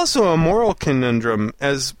 But it's also a moral conundrum,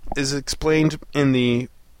 as is explained in the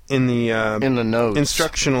notes.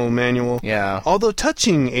 instructional manual. Yeah. Although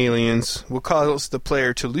touching aliens will cause the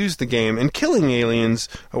player to lose the game, and killing aliens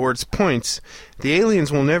awards points, the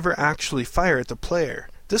aliens will never actually fire at the player.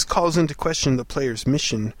 This calls into question the player's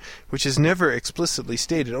mission, which is never explicitly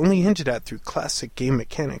stated, only hinted at through classic game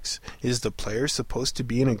mechanics. Is the player supposed to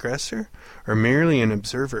be an aggressor, or merely an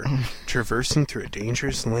observer, traversing through a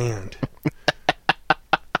dangerous land?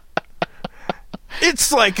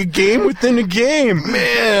 It's like a game within a game!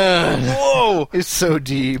 Man! Whoa! It's so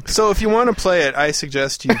deep. So if you want to play it, I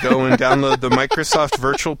suggest you go and download the Microsoft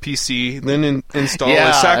Virtual PC, then install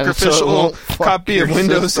a sacrificial copy of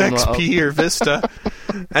Windows XP or Vista,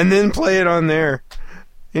 and then play it on there.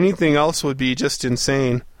 Anything else would be just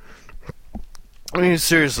insane. I mean,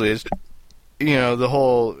 seriously,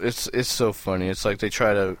 it's, it's so funny. It's like they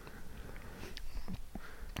try to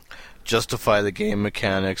justify the game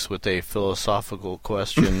mechanics with a philosophical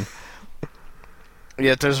question.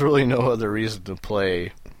 Yet there's really no other reason to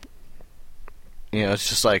play. You know, it's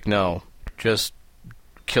just like, no, just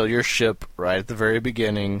kill your ship right at the very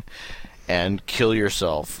beginning and kill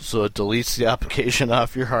yourself. So it deletes the application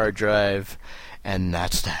off your hard drive, and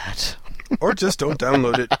that's that. Or just don't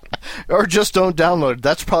download it. Or just don't download it.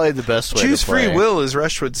 That's probably the best way Choose to play. free will, as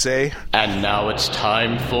Rush would say. And now it's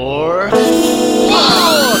time for...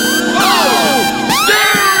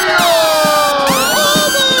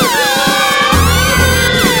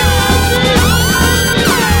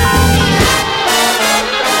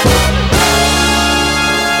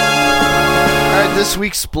 This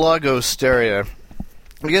week's Blogosteria.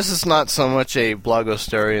 I guess it's not so much a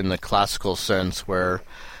Blogosteria in the classical sense where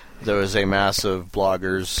there was a mass of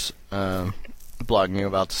bloggers blogging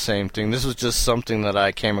about the same thing. This was just something that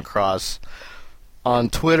I came across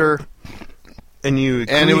on Twitter, and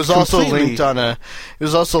it was also completely.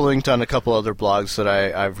 linked on a couple other blogs that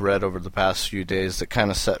I've read over the past few days that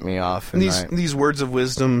kind of set me off. And These words of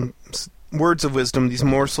wisdom, these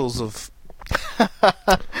morsels of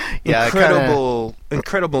yeah,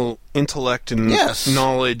 incredible intellect and Yes.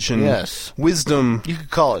 knowledge and Yes. wisdom. You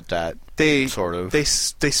could call it that. They sort of. They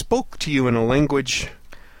spoke to you in a language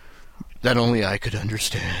That only I could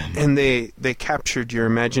understand. and they captured your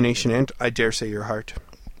imagination and, I dare say, your heart.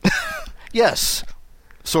 Yes,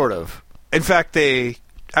 sort of. In fact, they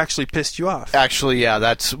actually pissed you off. Actually, yeah,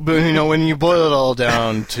 that's, you know, when you boil it all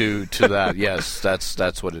down to that, yes,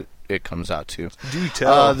 that's what it comes out to. Do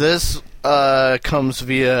tell. This comes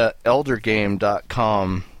via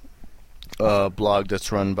eldergame.com, blog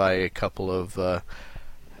that's run by a couple of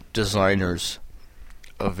designers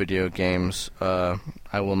of video games. I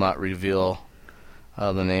will not reveal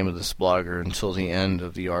the name of this blogger until the end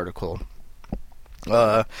of the article.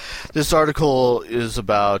 This article is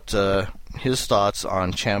about his thoughts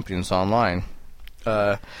on Champions Online.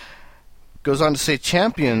 Goes on to say,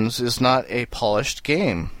 Champions is not a polished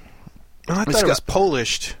game. Oh, I thought it was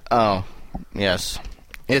polished. Oh, yes.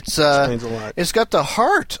 It's Explains a lot. It's got the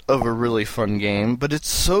heart of a really fun game, but it's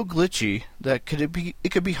so glitchy that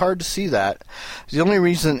it could be hard to see that. The only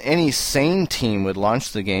reason any sane team would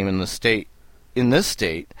launch the game in this state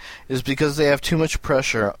is because they have too much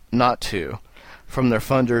pressure not to, from their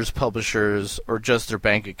funders, publishers, or just their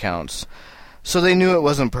bank accounts. So they knew it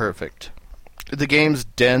wasn't perfect. The game's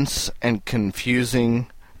dense and confusing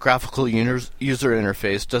graphical user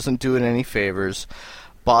interface doesn't do it any favors.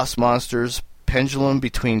 Boss monsters pendulum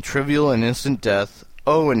between trivial and instant death.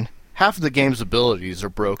 Oh, and half of the game's abilities are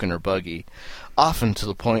broken or buggy, often to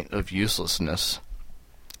the point of uselessness.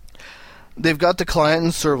 They've got the client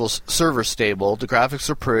and server stable, the graphics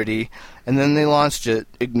are pretty, and then they launched it,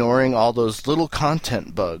 ignoring all those little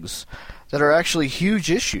content bugs that are actually huge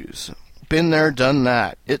issues. Been there, done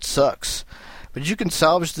that. It sucks. But you can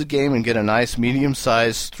salvage the game and get a nice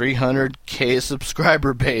medium-sized 300k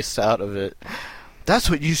subscriber base out of it. That's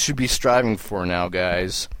what you should be striving for now,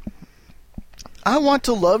 guys. I want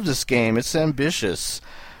to love this game. It's ambitious.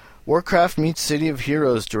 Warcraft meets City of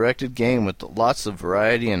Heroes directed game with lots of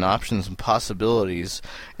variety and options and possibilities.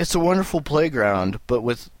 It's a wonderful playground, but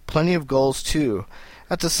with plenty of goals too.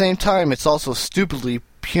 At the same time, it's also stupidly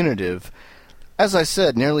punitive. As I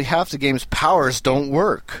said, nearly half the game's powers don't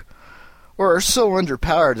work, or are so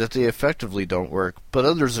underpowered that they effectively don't work, but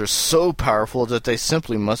others are so powerful that they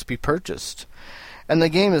simply must be purchased. And the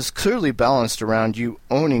game is clearly balanced around you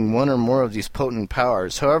owning one or more of these potent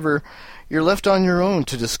powers. However, you're left on your own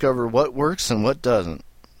to discover what works and what doesn't.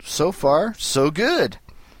 So far, so good.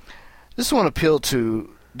 This won't appeal to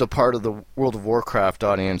the part of the World of Warcraft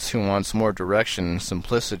audience who wants more direction and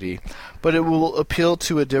simplicity, but it will appeal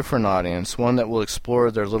to a different audience, one that will explore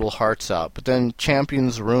their little hearts out. But then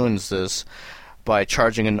Champions ruins this by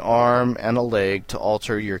charging an arm and a leg to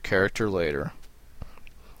alter your character later.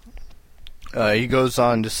 He goes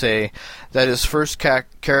on to say that his first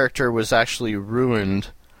character was actually ruined.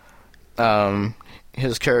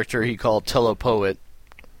 His character he called Telepoet,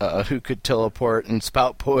 who could teleport and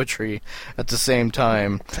spout poetry at the same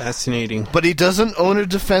time. Fascinating. But he doesn't own a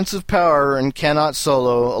defensive power and cannot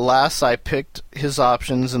solo. Alas, I picked his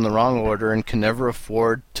options in the wrong order and can never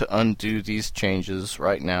afford to undo these changes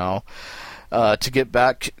right now. To get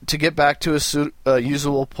back to a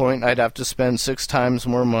usable point, I'd have to spend 6 times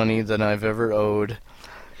more money than I've ever owed.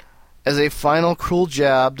 As a final cruel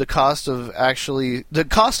jab, the cost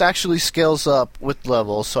actually scales up with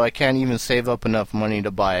levels, so I can't even save up enough money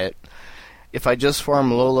to buy it. If I just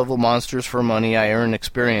farm low-level monsters for money, I earn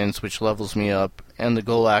experience, which levels me up, and the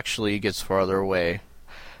goal actually gets farther away.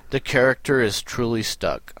 The character is truly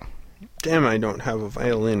stuck. Damn, I don't have a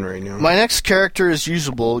violin right now. My next character is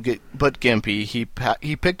usable, but gimpy.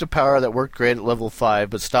 He picked a power that worked great at level 5,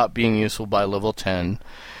 but stopped being useful by level 10.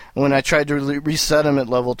 And when I tried to reset him at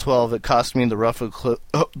level 12, it cost me the rough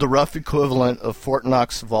equivalent of Fort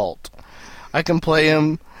Knox Vault. I can play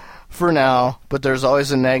him for now, but there's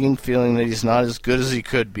always a nagging feeling that he's not as good as he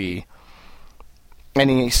could be. And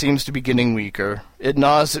he seems to be getting weaker. It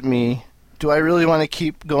gnaws at me. Do I really want to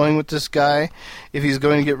keep going with this guy if he's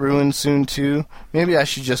going to get ruined soon too? Maybe I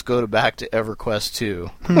should just go back to EverQuest 2.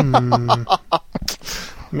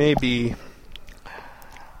 Maybe.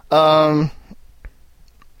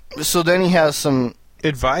 So then he has some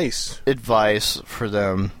advice for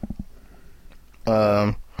them.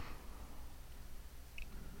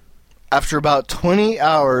 After about 20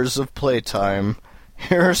 hours of playtime,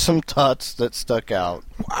 here are some thoughts that stuck out.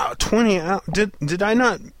 Wow, 20 hours. Did I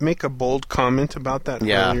not make a bold comment about that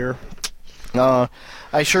earlier?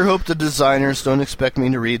 I sure hope the designers don't expect me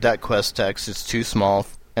to read that quest text. It's too small,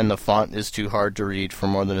 and the font is too hard to read for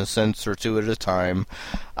more than a sentence or two at a time.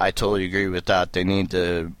 I totally agree with that. They need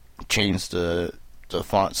to change the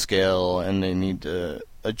font scale, and they need to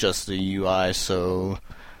adjust the UI so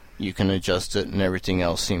you can adjust it and everything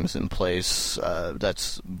else seems in place.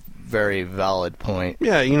 That's very valid point.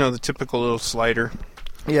 Yeah, the typical little slider.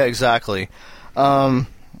 Yeah, exactly. It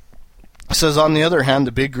says, on the other hand,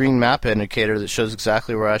 the big green map indicator that shows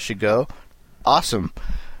exactly where I should go, awesome.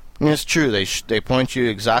 And it's true. They point you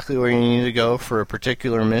exactly where you need to go for a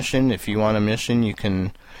particular mission. If you want a mission, you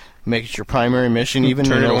can make it your primary mission, even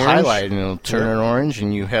turn it'll it highlight and it'll turn Yeah. it orange,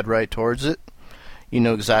 and you head right towards it. You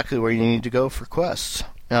know exactly where you need to go for quests.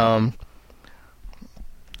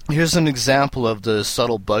 Here's an example of the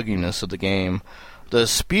subtle bugginess of the game. The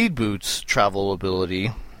speed boots travel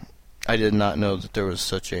ability, I did not know that there was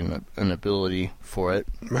such an ability for it,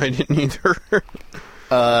 I didn't either.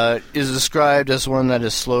 is described as one that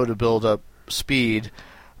is slow to build up speed,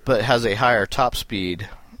 but has a higher top speed.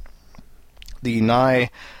 The nigh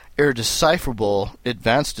undecipherable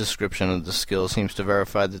advanced description of the skill seems to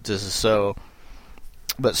verify that this is so,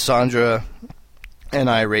 but Sandra and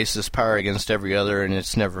I race this power against every other, and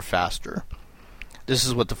it's never faster. This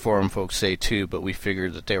is what the forum folks say too, but we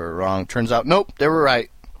figured that they were wrong. Turns out, nope, they were right.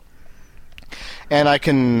 And I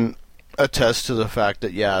can attest to the fact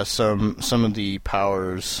that, yeah, some of the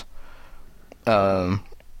powers do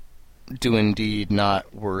indeed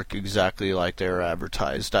not work exactly like they were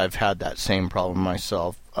advertised. I've had that same problem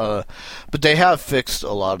myself. But they have fixed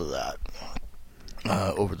a lot of that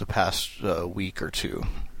over the past week or two.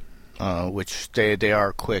 Which they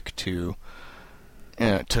are quick to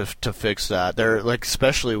fix that. They're like,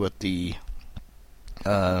 especially with the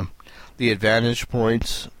advantage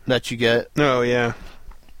points that you get. Oh yeah.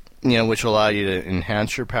 Which allow you to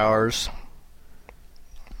enhance your powers.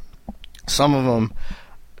 Some of them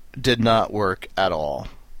did not work at all.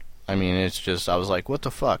 I mean, it's just, I was like, what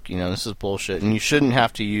the fuck? This is bullshit. And you shouldn't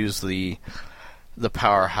have to use the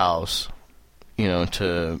powerhouse,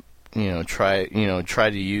 to try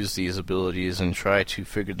to use these abilities and try to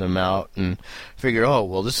figure them out and figure, oh,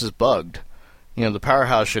 well, this is bugged. The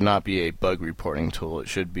powerhouse should not be a bug reporting tool. It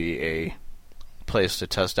should be a place to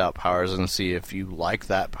test out powers and see if you like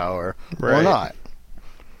that power or not.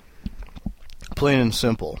 Plain and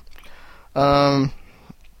simple.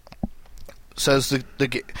 Says and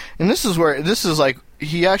this is where, this is like,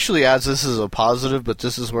 he actually adds this as a positive, but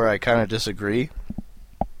this is where I kind of disagree.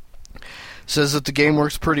 Says that the game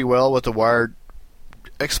works pretty well with the wired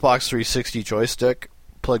Xbox 360 joystick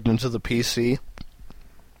plugged into the PC.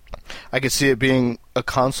 I could see it being a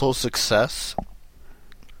console success.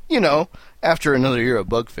 After another year of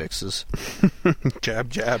bug fixes. Jab,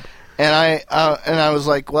 jab. And I was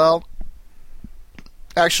like, well,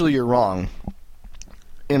 actually you're wrong.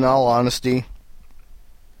 In all honesty,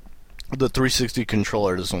 the 360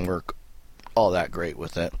 controller doesn't work all that great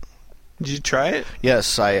with it. Did you try it?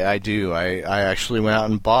 Yes, I do. I actually went out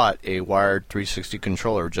and bought a wired 360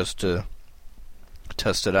 controller just to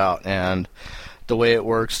test it out. And the way it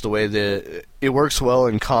works, it works well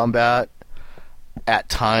in combat at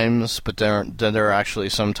times, but then there are actually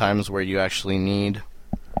some times where you actually need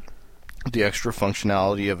the extra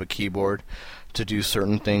functionality of a keyboard to do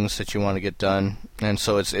certain things that you want to get done. And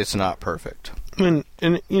so it's not perfect. And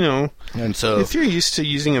so if you're used to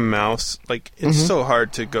using a mouse, like, it's so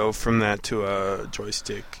hard to go from that to a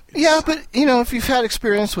joystick. Yeah, but if you've had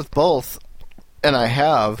experience with both, and I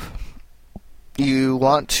have, you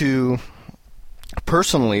want to.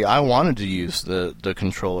 Personally, I wanted to use the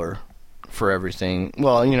controller for everything.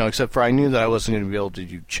 Well, except for I knew that I wasn't going to be able to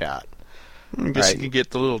do chat. I guess you could get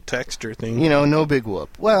the little texture thing. No big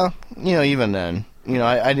whoop. Well, even then,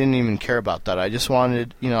 I didn't even care about that. I just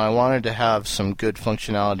wanted, I wanted to have some good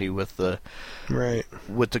functionality with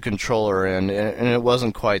the controller, and it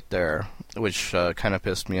wasn't quite there, which kind of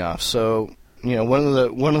pissed me off. So,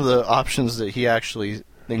 one of the options that he actually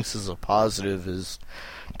thinks is a positive is,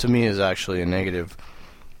 to me, is actually a negative.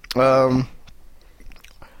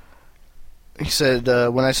 He said,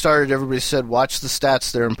 when I started, everybody said, watch the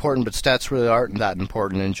stats, they're important, but stats really aren't that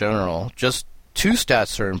important in general. Just 2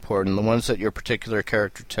 stats are important, the ones that your particular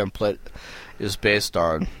character template is based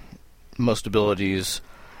on. Most abilities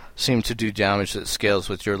seem to do damage that scales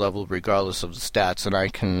with your level regardless of the stats, and I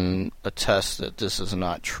can attest that this is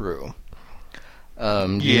not true.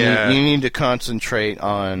 You need to concentrate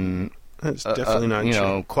on... That's definitely not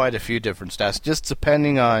true. Quite a few different stats, just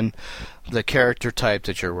depending on the character type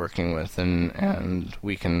that you're working with, and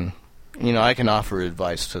we can, I can offer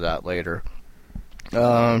advice to that later.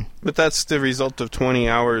 But that's the result of 20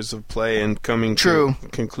 hours of play and coming to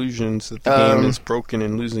conclusions that the game is broken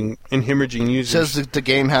and hemorrhaging users. Says that the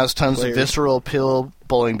game has tons of visceral appeal,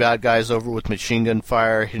 bowling bad guys over with machine gun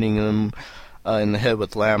fire, hitting them in the head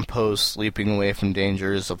with lampposts, leaping away from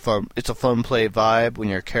danger. It's a fun play vibe when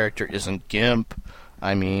your character isn't GIMP.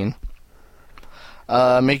 Making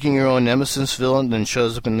your own nemesis villain then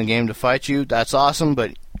shows up in the game to fight you, that's awesome,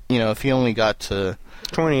 but if he only got to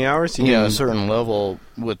 20 hours, a certain level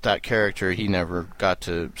with that character, he never got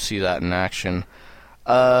to see that in action.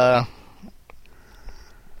 Why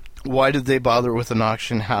did they bother with an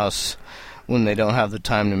auction house when they don't have the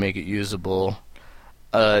time to make it usable?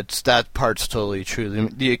 That part's totally true.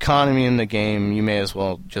 The economy in the game, you may as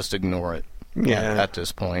well just ignore it. At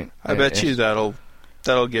this point, I bet you that'll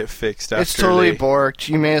get fixed after. It's totally borked.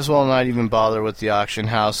 You may as well not even bother with the auction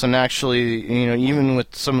house. And actually, even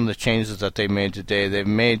with some of the changes that they made today, they've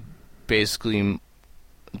made basically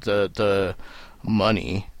the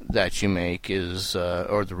money that you make is,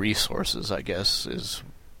 or the resources, I guess, is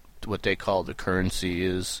what they call the currency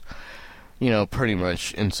is. Pretty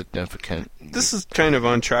much insignificant. This is kind of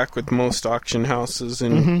on track with most auction houses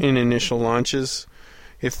in initial launches.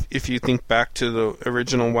 If you think back to the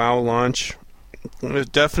original WoW launch,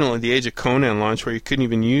 definitely the Age of Conan launch, where you couldn't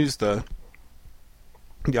even use the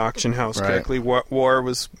auction house correctly. War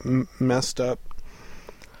was messed up.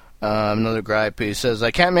 Another gripe, he says, I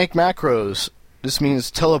can't make macros. This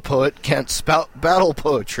means Telepoet can't spout battle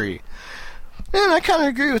poetry. And I kind of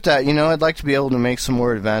agree with that. I'd like to be able to make some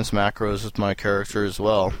more advanced macros with my character as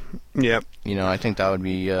well. Yep. I think that would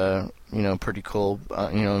be, pretty cool.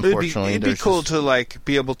 Unfortunately, it'd be cool to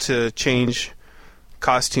be able to change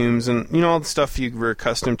costumes and all the stuff you were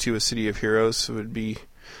accustomed to with City of Heroes. Would be,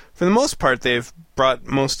 for the most part, they've brought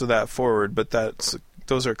most of that forward. But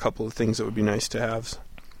those are a couple of things that would be nice to have.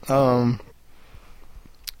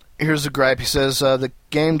 Here's a gripe. He says the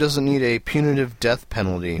game doesn't need a punitive death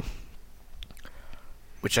penalty.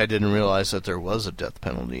 Which I didn't realize that there was a death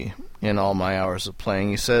penalty in all my hours of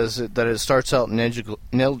playing. He says that it starts out negligible,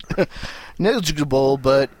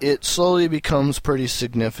 but it slowly becomes pretty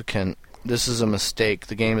significant. This is a mistake.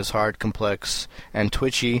 The game is hard, complex, and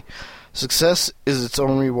twitchy. Success is its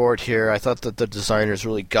own reward here. I thought that the designers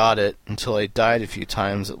really got it until I died a few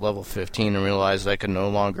times at level 15 and realized I could no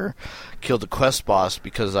longer kill the quest boss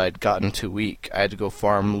because I'd gotten too weak. I had to go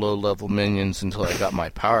farm low-level minions until I got my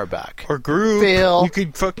power back. Or group. Fail. You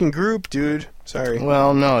could fucking group, dude. Sorry.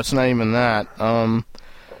 Well, no, it's not even that.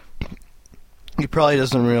 He probably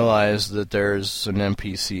doesn't realize that there's an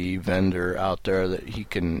NPC vendor out there that he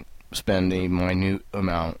can spend a minute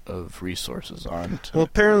amount of resources on to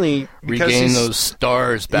apparently regain those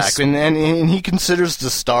stars back, and he considers the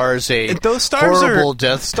stars those stars horrible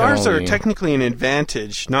death stars penalty. Are technically an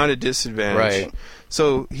advantage, not a disadvantage. Right.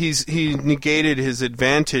 So he negated his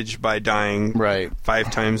advantage by dying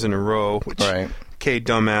 5 times in a row. Which, okay,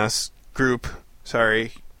 dumbass group.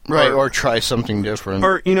 Sorry. Right, or try something different.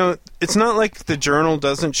 Or, it's not like the journal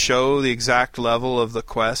doesn't show the exact level of the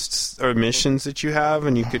quests or missions that you have,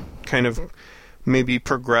 and you could kind of maybe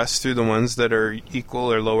progress through the ones that are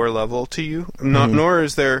equal or lower level to you. Nor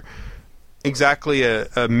is there exactly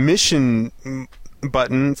a mission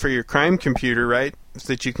button for your crime computer, right,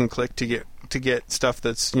 that you can click to get stuff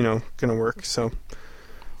that's, going to work. So,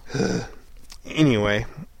 anyway.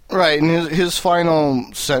 Right, and his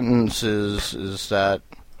final sentence is that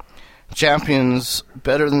Champions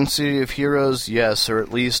better than City of Heroes? Yes, or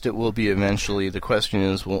at least it will be eventually. The question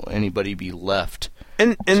is, will anybody be left?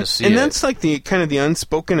 And that's like the kind of the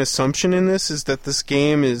unspoken assumption in this is that this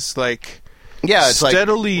game is like it's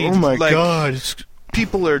steadily like, oh my god,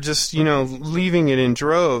 people are just leaving it in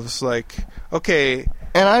droves. Like, okay,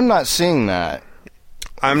 and I'm not seeing that.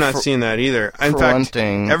 I'm not seeing that either. In for fact, one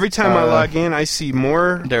thing, every time I log in, I see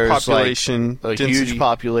more there's population like a density. huge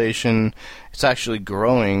population. It's actually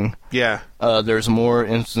growing. Yeah. There's more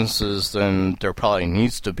instances than there probably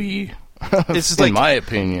needs to be. It's just in like, my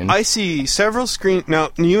opinion. I see several screen.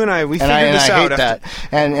 Now, you and I, we figured and this I out. hate that.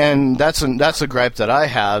 And that's a gripe that I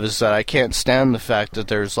have, is that I can't stand the fact that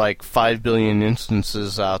there's like 5 billion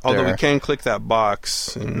instances out there. Although we can click that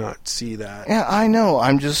box and not see that. Yeah, I know.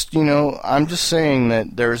 I'm just saying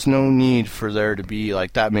that there's no need for there to be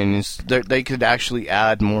like that many. They could actually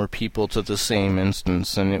add more people to the same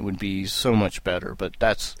instance, and it would be so much better. But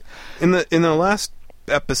that's In the last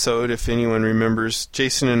episode, if anyone remembers,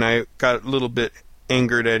 Jason and I got a little bit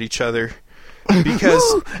angered at each other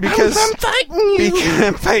because I'm fighting you.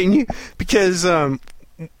 I'm fighting you because the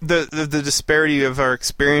disparity of our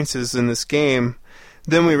experiences in this game.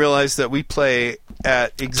 Then we realized that we play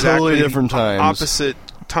at exactly Totally different times. opposite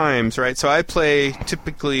times, right? So I play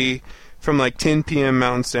typically from like 10 p.m.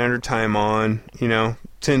 Mountain Standard Time on,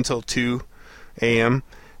 10 till 2 a.m.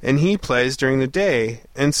 and he plays during the day.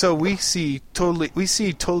 And so we see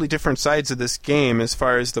totally different sides of this game as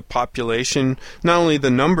far as the population, not only the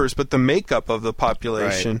numbers but the makeup of the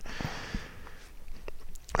population.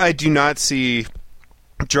 Right. I do not see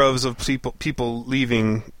droves of people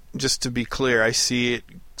leaving. Just to be clear, I see it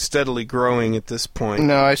steadily growing at this point.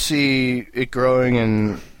 No, I see it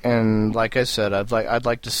growing, and like I said, I'd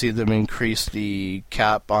like to see them increase the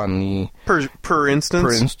cap on the per instance.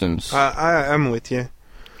 Per instance, I'm with you.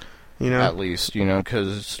 At least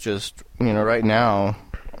because it's just right now,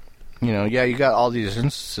 yeah, you got all these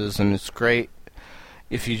instances, and it's great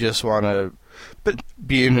if you just want to. But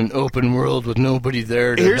be in an open world with nobody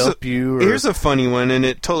there to help you. Here's a funny one, and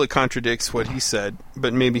it totally contradicts what he said,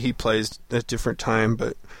 but maybe he plays at a different time.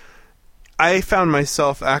 But I found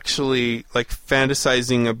myself actually like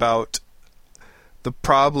fantasizing about the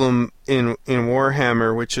problem in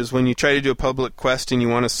Warhammer, which is when you try to do a public quest and you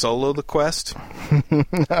want to solo the quest.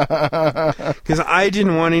 Because I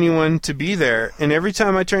didn't want anyone to be there, and every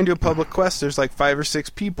time I try and do a public quest, there's like 5 or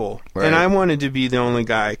 6 people, right. And I wanted to be the only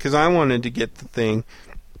guy because I wanted to get the thing.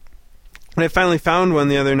 And I finally found one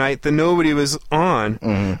the other night that nobody was on.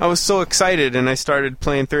 Mm-hmm. I was so excited, and I started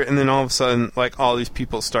playing through it, and then all of a sudden, like, all these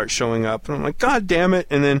people start showing up, and I'm like, God damn it!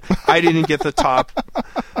 And then I didn't get the top,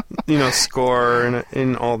 score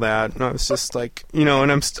and all that. And I was just like, and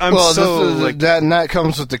I'm well, so like that, and that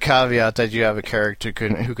comes with the caveat that you have a character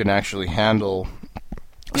who can actually handle.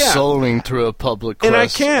 Yeah. Soloing through a public quest, and I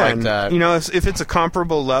can, like that. If it's a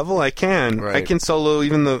comparable level, I can. Right. I can solo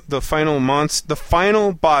even the final the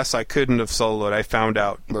final boss. I couldn't have soloed. I found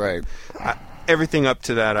out. Right. Everything up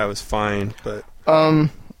to that, I was fine. But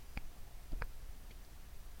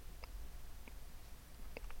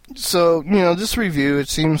So this review, it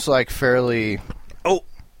seems like fairly.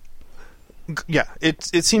 Yeah,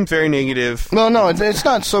 it seemed very negative. No, it's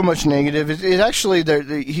not so much negative. It actually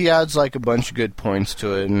he adds like a bunch of good points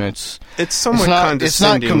to it, and it's somewhat condescending. It's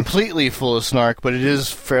not completely full of snark, but it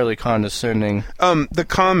is fairly condescending. The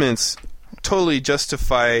comments totally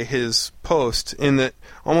justify his post in that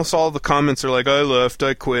almost all the comments are like, "I left,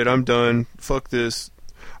 I quit, I'm done, fuck this,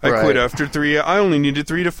 I quit after 3. I only needed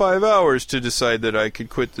 3 to 5 hours to decide that I could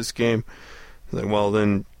quit this game." Like, well,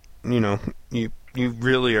 then you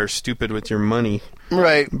really are stupid with your money.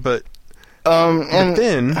 Right. But and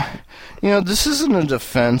then this isn't a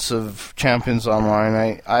defense of Champions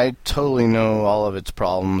Online. I totally know all of its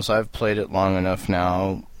problems. I've played it long enough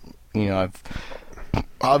now.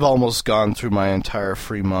 I've almost gone through my entire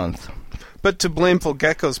free month. But to Blameful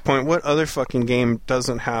Gecko's point, what other fucking game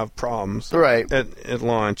doesn't have problems? Right. At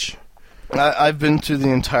launch? I've been through the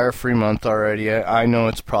entire free month already. I know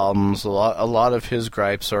its problems. A lot of his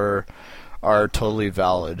gripes are totally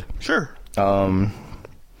valid. Sure. At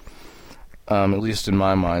least in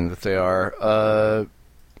my mind that they are.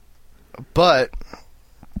 But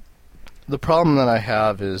the problem that I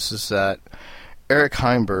have is that Eric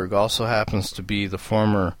Heimberg also happens to be the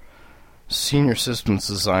former senior systems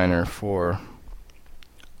designer for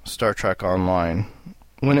Star Trek Online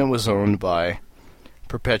when it was owned by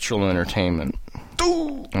Perpetual Entertainment.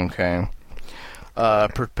 Okay.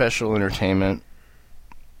 Perpetual Entertainment.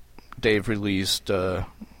 They've released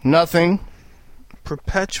nothing.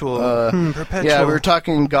 Perpetual. Perpetual. Yeah, we were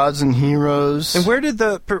talking Gods and Heroes. And where did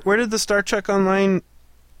the Star Trek Online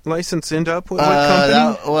license end up? What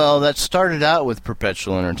company? That started out with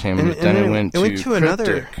Perpetual Entertainment, and then it went to Cryptic.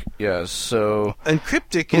 Another. Yeah, so and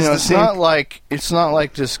Cryptic is it's not like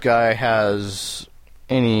this guy has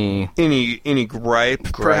any gripe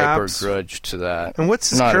perhaps or grudge to that. And what's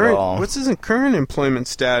his current employment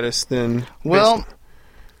status then? Well,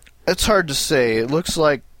 It's hard to say. It looks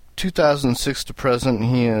like 2006 to present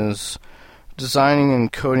he is designing and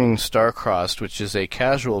coding Starcrossed, which is a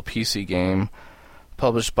casual PC game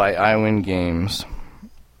published by iWin Games.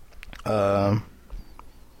 What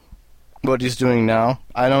he's doing now,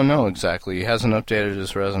 I don't know exactly. He hasn't updated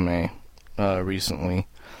his resume recently.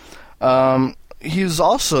 He's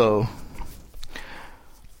also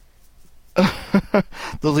the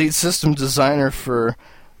lead system designer for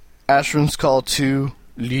Asheron's Call 2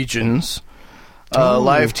 Legions,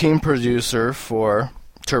 live team producer for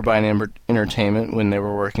Turbine Entertainment when they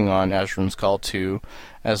were working on Asheron's Call 2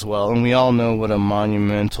 as well, and we all know what a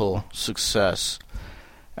monumental success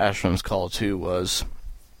Asheron's Call 2 was.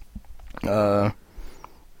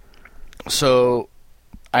 So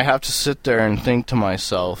I have to sit there and think to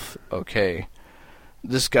myself, okay,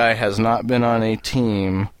 this guy has not been on a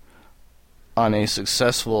team, on a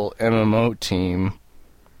successful MMO team,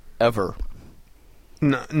 ever.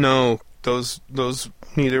 No, those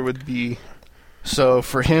neither would be. So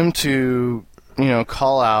for him to,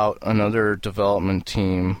 call out another development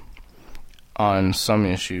team on some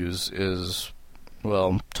issues is,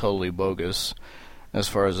 well, totally bogus, as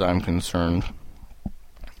far as I'm concerned.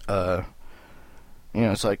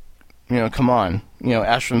 It's like, come on,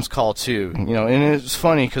 Asheron's Call 2, and it's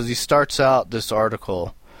funny because he starts out this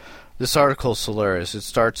article's hilarious. It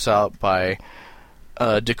starts out by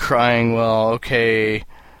decrying,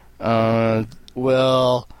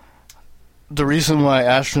 the reason why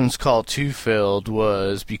Asheron's Call 2 failed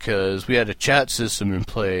was because we had a chat system in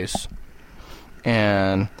place,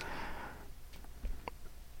 and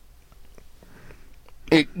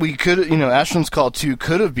Asheron's Call 2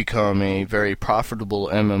 could have become a very profitable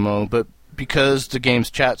MMO, but because the game's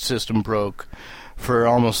chat system broke for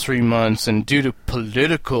almost 3 months, and due to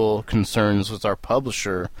political concerns with our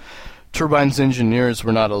publisher, Turbine's engineers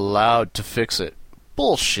were not allowed to fix it.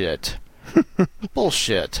 Bullshit.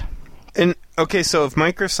 Bullshit. And okay, so if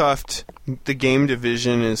Microsoft, the game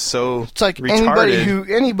division, is so it's like retarded,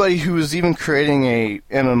 anybody who was even creating a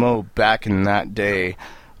MMO back in that day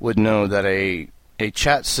would know that a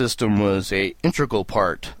chat system was a integral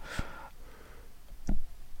part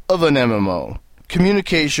of an MMO.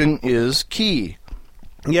 Communication is key.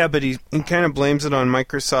 Yeah, but he kind of blames it on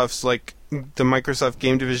Microsoft's, like, the Microsoft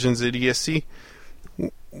game division's idiocy.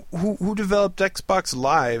 Who developed Xbox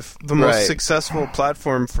Live, the most successful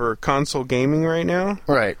platform for console gaming right now?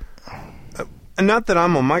 Right. And not that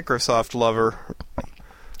I'm a Microsoft lover.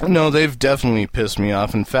 No, they've definitely pissed me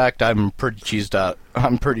off. In fact, I'm pretty cheesed out.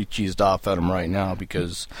 I'm pretty cheesed off at them right now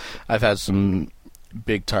because I've had some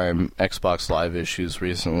big-time Xbox Live issues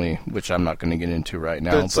recently, which I'm not going to get into right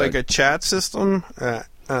now. But it's like a chat system. I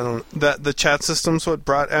don't. The chat system's what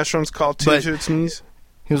brought Asheron's Call 2 to its knees.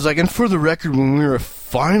 He was like, and for the record, when we were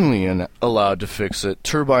finally allowed to fix it,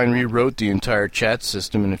 Turbine rewrote the entire chat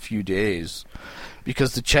system in a few days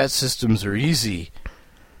because the chat systems are easy.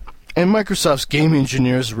 And Microsoft's game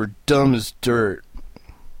engineers were dumb as dirt.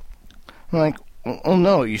 I'm like, oh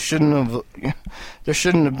no, you shouldn't have. There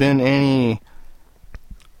shouldn't have been any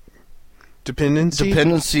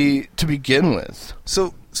dependency to begin with.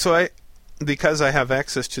 So because I have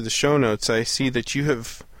access to the show notes, I see that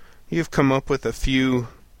you've come up with a few.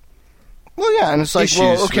 Well, yeah, and it's like,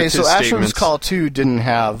 well, okay, so Asheron's Call 2 didn't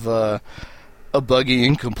have a buggy,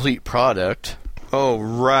 incomplete product. Oh,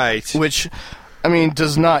 right. Which, I mean,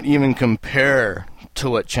 does not even compare to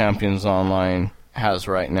what Champions Online has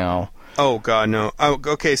right now. Oh, God, no.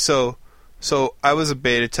 Okay, so I was a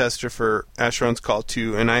beta tester for Asheron's Call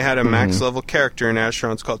 2, and I had a max-level character in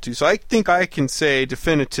Asheron's Call 2, so I think I can say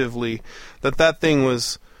definitively that thing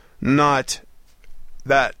was not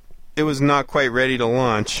that... It was not quite ready to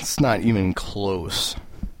launch. It's not even close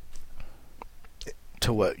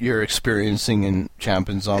to what you're experiencing in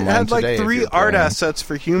Champions Online today. It had like 3 art assets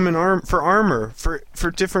for armor,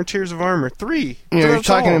 for different tiers of armor. 3. You're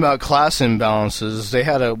talking about class imbalances. They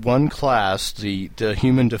had one class, the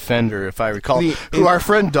Human Defender, if I recall, who our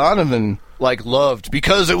friend Donovan loved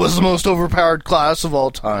because it was the most overpowered class of all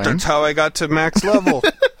time. That's how I got to max level.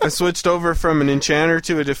 I switched over from an enchanter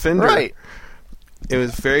to a defender. Right. It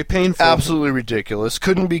was very painful. Absolutely ridiculous.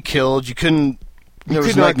 Couldn't be killed. You couldn't. There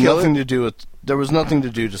was nothing to do with. There was nothing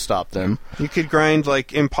to do to stop them. You could grind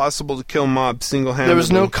like impossible to kill mobs single-handedly. There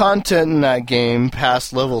was no content in that game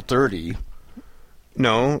past level 30.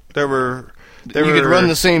 No, there were. You could run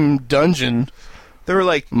the same dungeon. There were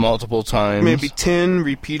like multiple times. Maybe 10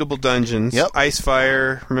 repeatable dungeons. Yep.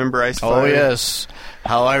 Icefire. Remember Icefire? Oh yes,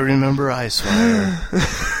 how I remember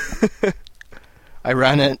Icefire. I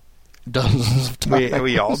ran it dozens of times.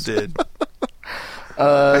 We all did.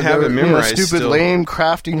 I have it memorized Stupid, still. lame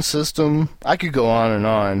crafting system. I could go on and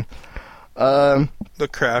on. The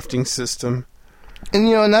crafting system. And,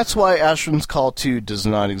 and that's why Ashram's Call 2 does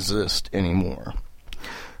not exist anymore.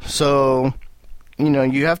 So,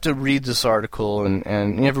 you have to read this article, and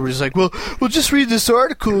everybody's like, well, just read this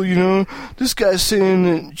article, This guy's saying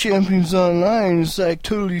that Champions Online is, like,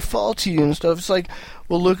 totally faulty and stuff. It's like,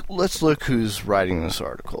 well, let's look who's writing this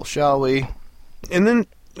article, shall we? And then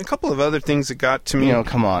a couple of other things that got to me.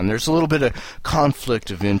 Come on. There's a little bit of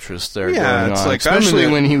conflict of interest there Yeah, going it's on. like, especially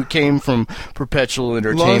when he came from Perpetual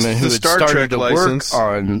Entertainment, who the had Star started Trek to license. work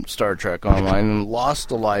on Star Trek Online and lost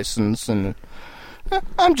the license. And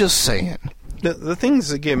I'm just saying. The things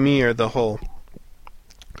that get me are the whole,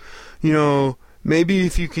 maybe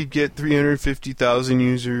if you could get 350,000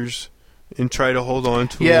 users and try to hold on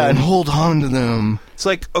to them. Yeah, and hold on to them. It's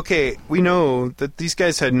like, okay, we know that these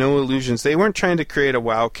guys had no illusions. They weren't trying to create a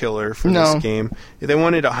WoW killer for No. this game. They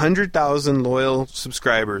wanted 100,000 loyal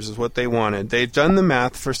subscribers is what they wanted. They've done the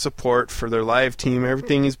math for support for their live team.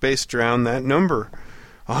 Everything is based around that number.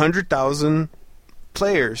 100,000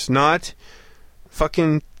 players, not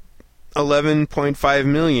fucking 11.5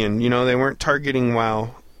 million. They weren't targeting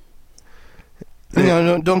WoW.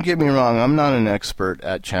 No, don't get me wrong. I'm not an expert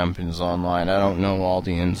at Champions Online. I don't know all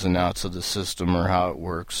the ins and outs of the system or how it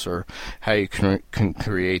works or how you can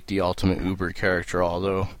create the ultimate Uber character,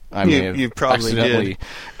 although I may have you probably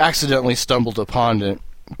accidentally stumbled upon it.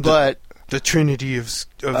 But the trinity of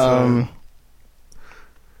the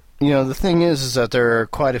thing is that there are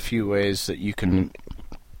quite a few ways that you can,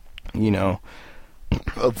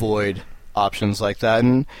 avoid options like that.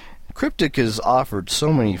 And Cryptic has offered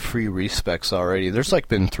so many free respecs already. There's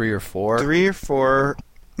been 3 or 4. 3 or 4.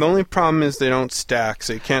 The only problem is they don't stack,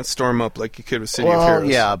 so you can't store them up like you could with City of Heroes.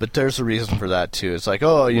 Yeah, but there's a reason for that too. It's like, we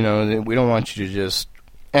don't want you to just...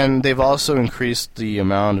 And they've also increased the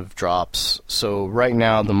amount of drops. So right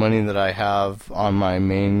now, the money that I have on my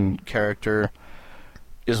main character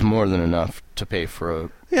is more than enough to pay for a...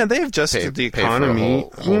 Yeah, they adjusted the economy.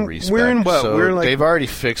 Whole respec. We're in what? So they've already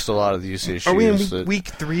fixed a lot of these issues. Are we in week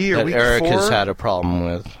 3 or that week Eric 4? has had a problem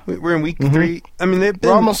with. We're in week 3. I mean,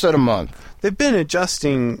 We're almost at a month. They've been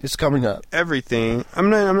adjusting. It's coming up. Everything. I'm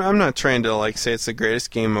not trying to say it's the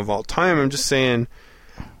greatest game of all time. I'm just saying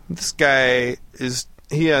this guy has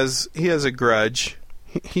a grudge.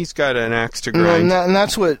 He's got an axe to grind. And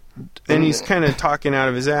that's what... And he's kind of talking out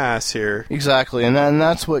of his ass here. Exactly, and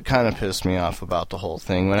that's what kind of pissed me off about the whole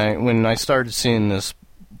thing. When I started seeing this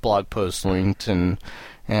blog post linked and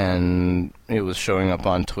it was showing up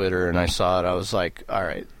on Twitter and I saw it, I was like, all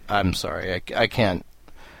right, I'm sorry, I can't...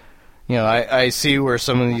 I see where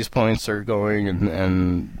some of these points are going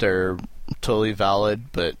and they're totally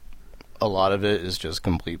valid, but a lot of it is just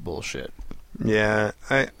complete bullshit. Yeah,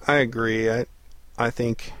 I agree. I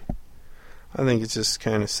think it's just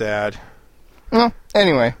kind of sad. Well,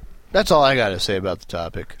 anyway, that's all I got to say about the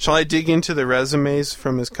topic. Shall I dig into the resumes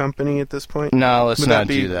from his company at this point? No, let's not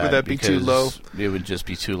do that. Would that be too low? It would just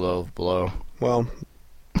be too low of blow. Well,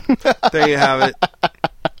 there you have it.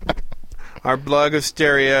 Our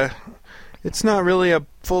blogosteria. It's not really a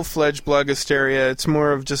full-fledged blogosteria. It's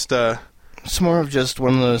more of just It's more of just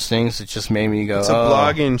one of those things that just made me go, It's a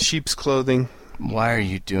blog in sheep's clothing. Why are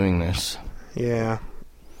you doing this? Yeah.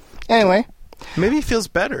 Anyway. Maybe he feels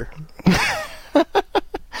better.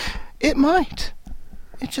 It might.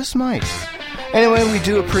 It just might. Anyway, we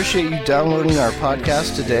do appreciate you downloading our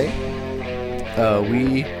podcast today.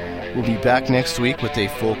 We will be back next week with a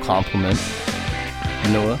full complement.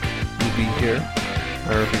 Noah will be here.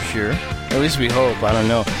 Or for sure. At least we hope. I don't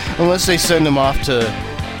know. Unless they send him off to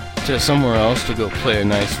somewhere else to go play a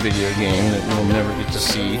nice video game that we'll never get to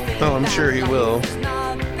see. Oh, I'm sure he will.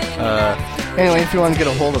 Anyway, if you want to get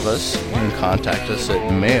a hold of us, you can contact us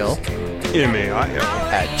at mail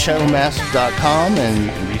at channelmassive.com and you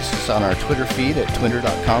can reach us on our Twitter feed at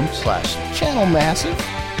twitter.com/channelmassive.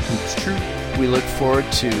 It's true. We look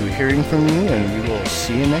forward to hearing from you and we will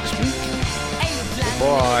see you next week.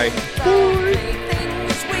 Bye. Bye.